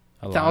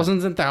A lot.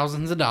 thousands and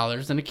thousands of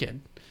dollars in a kid.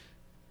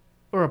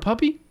 Or a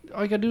puppy?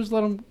 All you gotta do is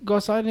let them go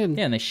outside and...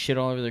 Yeah, and they shit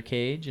all over their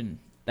cage and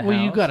the well,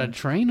 house. you gotta and-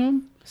 train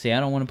them. See,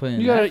 I don't want to put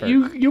in You gotta effort.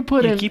 you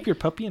put You in keep your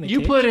puppy in a you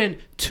cage? put in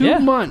 2 Yeah.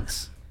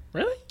 months.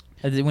 Really?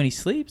 As in when he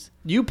sleeps.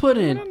 You put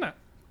I in don't know.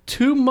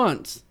 2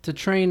 months to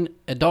train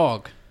a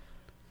dog.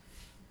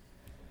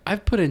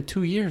 I've put in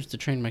 2 years to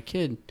train my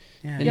kid,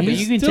 yeah, and Yeah, but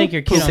he's you can still take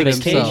your kid on pooping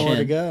himself. more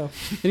to vacation. go.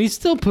 and he's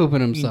still pooping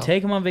You himself. can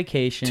take him on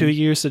vacation. 2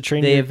 years to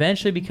train They your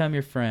eventually become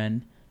your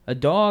friend. A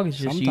dog is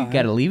just you Sometime.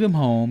 got to leave him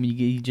home.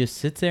 You just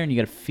sits there and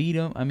you got to feed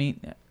him. I mean,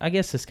 I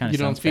guess this kind of You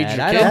don't sounds feed bad.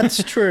 your I kid? don't.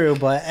 That's true,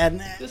 but at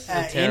This is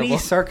any terrible.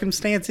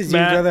 circumstances,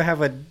 Matt- you'd rather have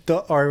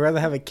rather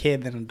have a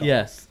kid than a dog.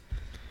 Yes,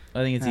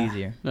 I think it's Ah.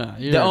 easier. Nah,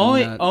 you're The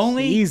only nuts.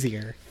 only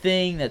Easier.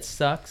 thing that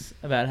sucks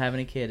about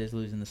having a kid is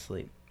losing the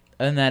sleep.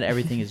 Other than that,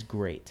 everything is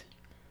great.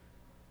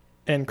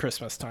 and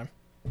Christmas time.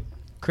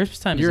 Christmas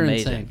time You're is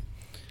amazing. insane.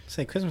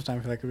 Say Christmas time,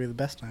 I feel like would be the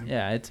best time.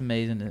 Yeah, it's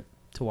amazing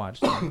to watch.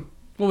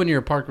 Well, when you're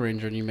a park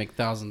ranger and you make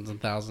thousands and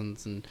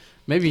thousands and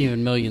maybe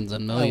even millions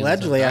and millions.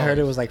 Allegedly, of I heard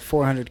it dollars. was like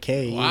 $400K.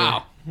 a year.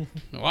 Wow.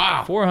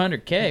 Wow.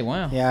 400K.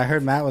 Wow. Yeah, I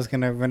heard Matt was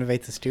gonna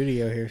renovate the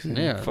studio here soon.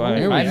 Yeah. If Here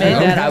we I go. made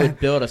that, I would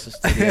build us a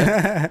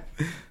studio.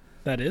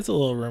 That is a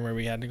little rumor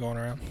we had going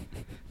around.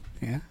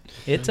 Yeah.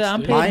 It's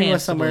I'm paid Mine was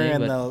handsomely, somewhere in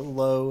but the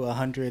low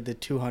 100 to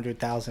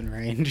 200,000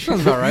 range.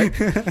 Sounds about right.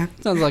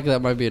 Sounds like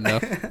that might be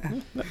enough.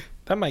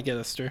 That might get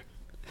us through.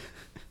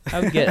 I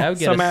would get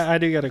So us- Matt, I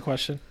do got a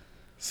question.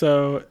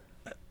 So,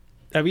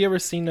 have you ever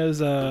seen those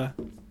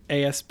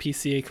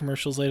ASPCA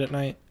commercials late at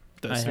night?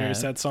 Those I very have.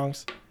 sad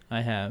songs.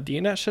 I have. Do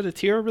you not shed a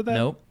tear over that?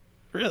 Nope.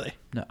 Really?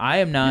 No, I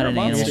am not You're a an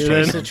monster, animal dude.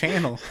 Change person. the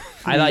channel.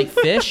 I like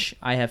fish.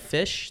 I have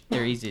fish.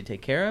 They're easy to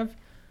take care of.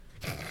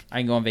 I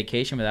can go on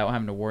vacation without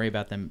having to worry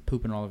about them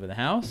pooping all over the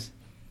house.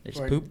 They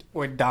just poop.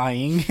 Or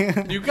dying.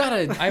 You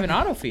gotta. I have an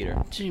auto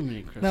feeder.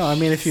 Jiminy Christmas. No, I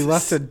mean if you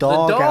left a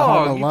dog, at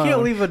dog. home You alone,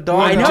 can't leave a you dog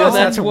I wouldn't know, just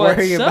that's have to what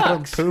worry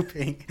about sucks.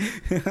 pooping.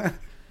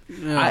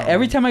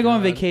 Every time I go on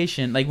God.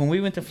 vacation, like when we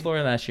went to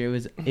Florida last year,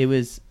 it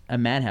was a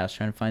madhouse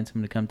trying to find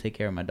someone to come take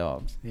care of my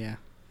dogs. Yeah.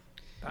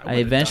 I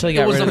eventually It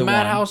got was rid a of the one.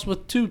 madhouse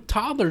with 2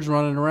 toddlers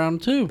running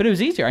around too. But it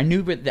was easier. I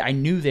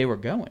knew they were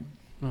going.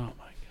 Oh my god,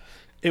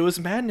 It was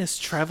madness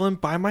traveling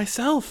by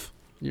myself.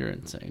 you're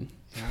insane.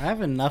 I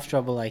have enough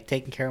trouble like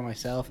taking care of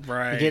myself.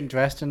 Right. Getting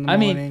dressed in the I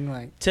mean- morning.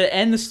 Like To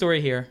end the story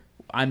here,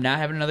 I'm not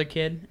having another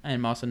kid.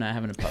 I'm also not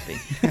having a puppy.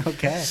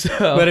 okay. So,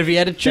 But if you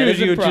had to choose,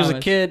 is a you would choose a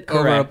promise. kid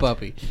over a Correct.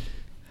 puppy.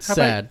 How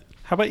Sad.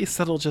 How about you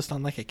settle just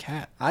on like a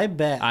cat? I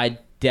bet. I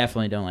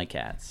definitely don't like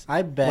cats.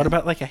 I bet. What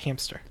about like a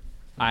hamster?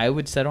 I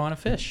would settle on a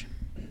fish.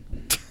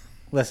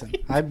 Listen,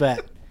 I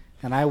bet,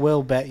 and I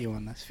will bet you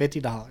on this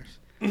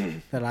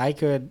 $50 that I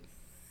could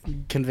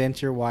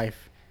convince your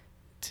wife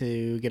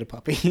to get a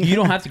puppy. You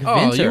don't have to Oh,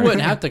 convince her. you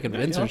wouldn't have to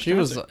convince You her. don't She have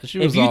was. to. She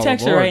was. If you all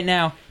text her aboard. right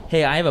now,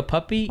 hey, I have a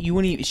puppy, you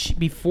wouldn't even,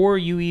 before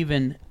you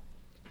even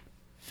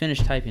finish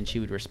typing, she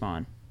would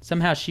respond.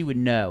 Somehow she would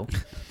know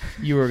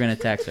you were going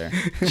to text her.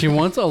 She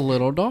wants a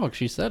little dog.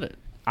 She said it.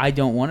 I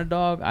don't want a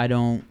dog. I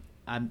don't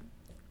want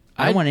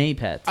any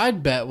pets.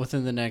 I'd bet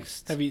within the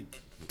next Have you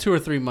 2 or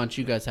 3 months,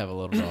 you guys have a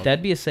little dog.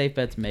 That'd be a safe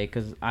bet to make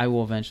because I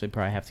will eventually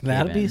probably have to.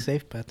 That'd cave be in. a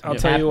safe bet. I'll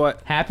tell you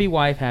what. Happy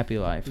wife, happy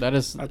life. That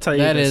is I'll tell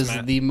you that this, is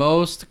Matt. the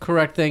most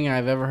correct thing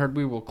I've ever heard.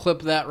 We will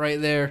clip that right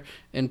there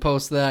and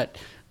post that.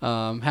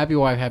 Happy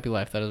wife, happy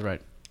life. That is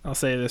right. I'll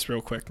say this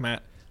real quick,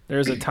 Matt.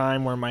 There's a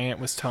time where my aunt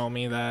was telling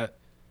me that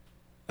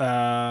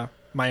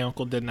my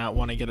uncle did not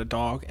want to get a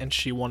dog, and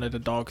she wanted a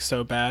dog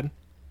so bad.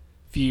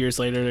 A few years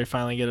later, they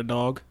finally get a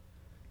dog.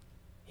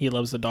 He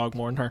loves the dog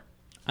more than her.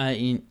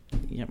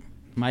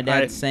 My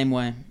dad's the same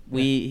way.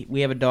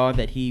 We have a dog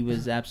that he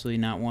was absolutely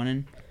not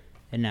wanting,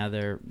 and now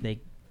they're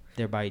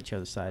by each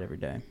other's side every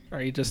day.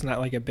 Are you just not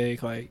like a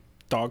big like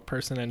dog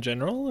person in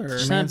general, or?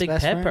 Just not a Man's big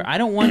best pet. friend? I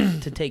don't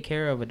want to take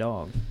care of a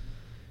dog.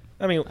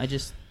 I mean, I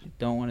just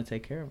don't want to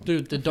take care of him.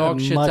 Dude, the dog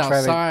I'd shits much rather-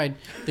 outside.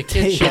 The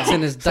kid Yeah. shits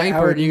in his I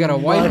diaper, would and you gotta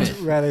wipe much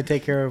it. rather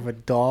take care of a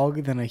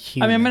dog than a I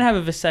human. mean, I'm gonna have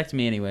a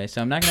vasectomy anyway,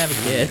 so I'm not gonna have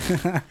a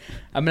kid.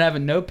 I'm gonna have a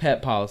no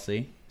pet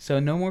policy, so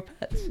no more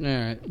pets. All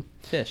right.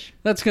 Fish.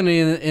 That's going to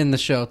end the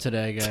show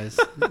today, guys.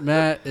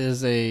 Matt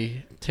is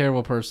a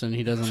terrible person.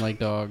 He doesn't like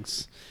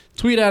dogs.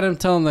 Tweet at him,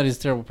 tell him that he's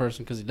a terrible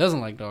person because he doesn't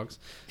like dogs.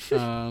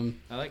 I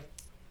like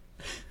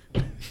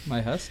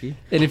my husky.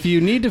 And if you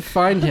need to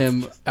find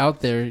him out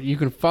there, you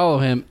can follow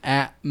him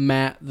at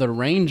Matt the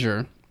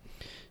Ranger.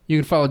 You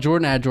can follow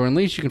Jordan at Jordan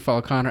Leach. You can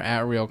follow Connor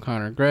at Real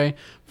Connor Gray.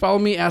 Follow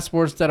me at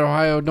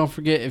Sports.Ohio. Don't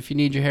forget, if you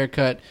need your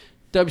haircut,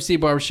 WC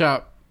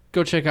Barbershop.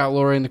 Go check out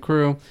Lori and the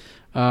crew.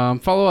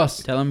 Follow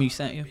us. Tell him you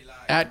sent you.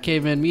 At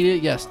Caveman Media.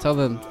 Yes, tell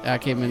them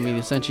at Caveman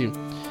Media sent you.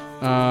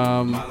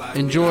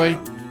 Enjoy.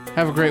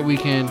 Have a great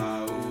weekend.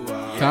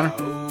 Connor,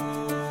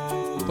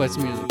 play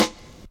some music.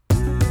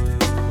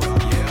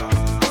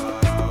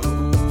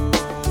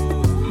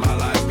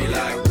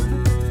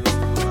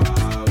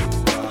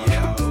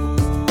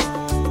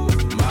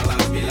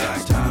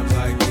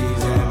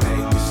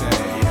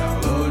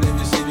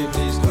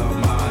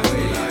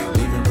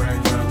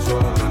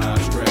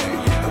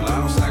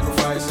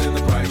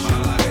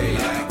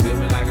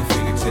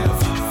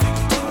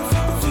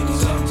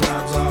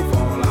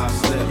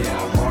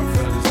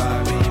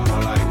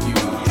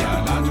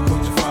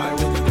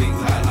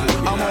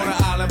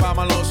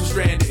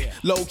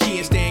 Low key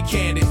and staying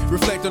candid.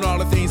 Reflect on all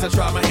the things I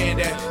try my hand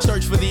at.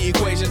 Search for the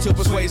equation to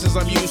persuasions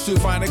I'm used to.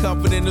 Finding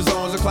comfort in the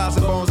zones of clouds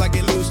and bones I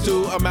get loose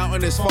to. A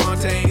mountain is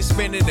Fontaine.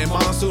 Spinning in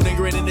monsoon and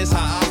grinning is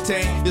high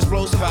octane.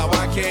 Explosive how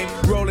I came.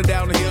 Rolling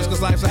down the hills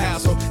cause life's a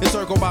hassle.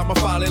 Encircled by my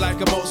folly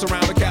like a moat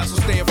surround the castle.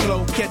 Stay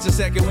afloat. Catch a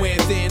second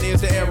wind. Thin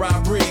is the air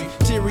I breathe.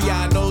 Teary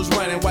eyed nose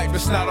running. Wipe the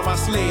snot on my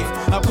sleeve.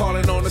 I'm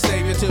calling on the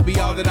Savior to be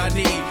all that I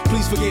need.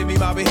 Please forgive me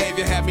my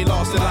behavior. Had me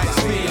lost in light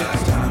speed.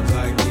 Times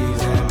like these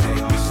that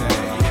make me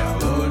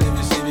say, Lord, if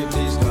you see me,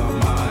 please come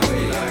my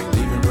way. Like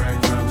leaving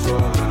breadcrumbs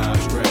rolling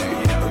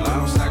astray.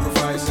 Allow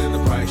sacrifice in the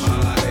price you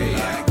pay.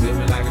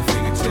 Living like a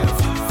fingertip.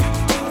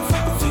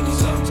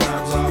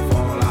 Sometimes I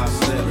fall, I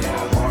slip.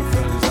 Heart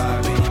feelings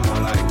I be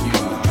more like you.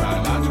 Try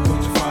not to put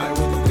your fire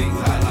with the things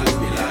I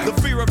like.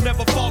 The fear of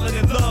never falling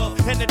in love,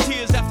 and the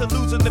tears after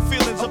losing the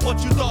feelings of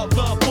what you thought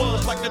love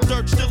was. Like the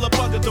dirt still up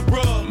under the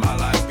rug. My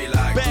life be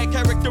like Bad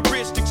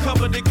characteristics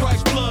covered in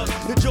Christ's blood.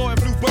 The joy of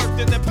new birth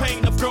and the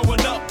pain of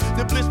growing up.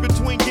 The bliss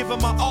between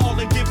giving my all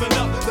and giving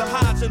up. The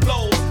highs and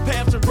lows,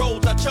 paths and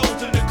roads I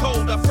chose. In the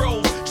cold I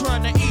froze,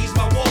 trying to ease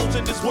my woes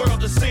in this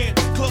world of sin.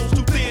 Close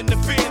too thin to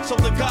fit, so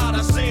the God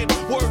I send.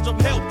 Words of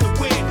help to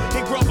win,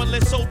 and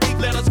grumbling so deep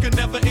letters can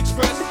never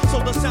express. So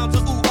the sounds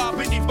of ooh ah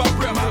beneath my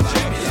breath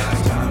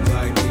project. times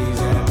like these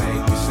that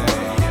make me say,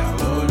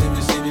 Lord, if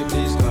you see me,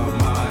 please come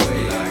my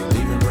way. Like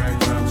leaving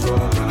breadcrumbs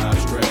rolling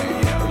astray.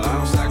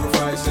 Allow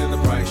sacrifice in the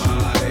price you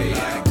pay.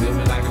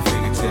 Living like a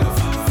fingertip.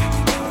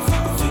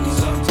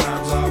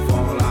 Sometimes I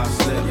fall, I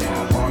slip.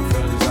 Heart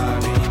feelings I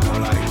be more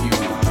like you.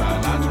 Try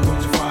not to put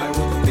your fire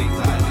with the things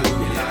I do.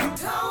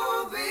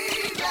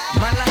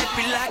 My life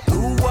be like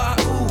ooh ah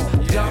ooh,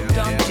 dum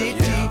dum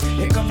ditty.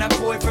 Here come that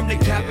boy from the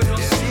capital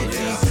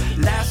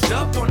city. Last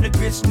up on the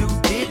grits, new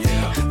ditty,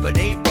 but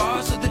ain't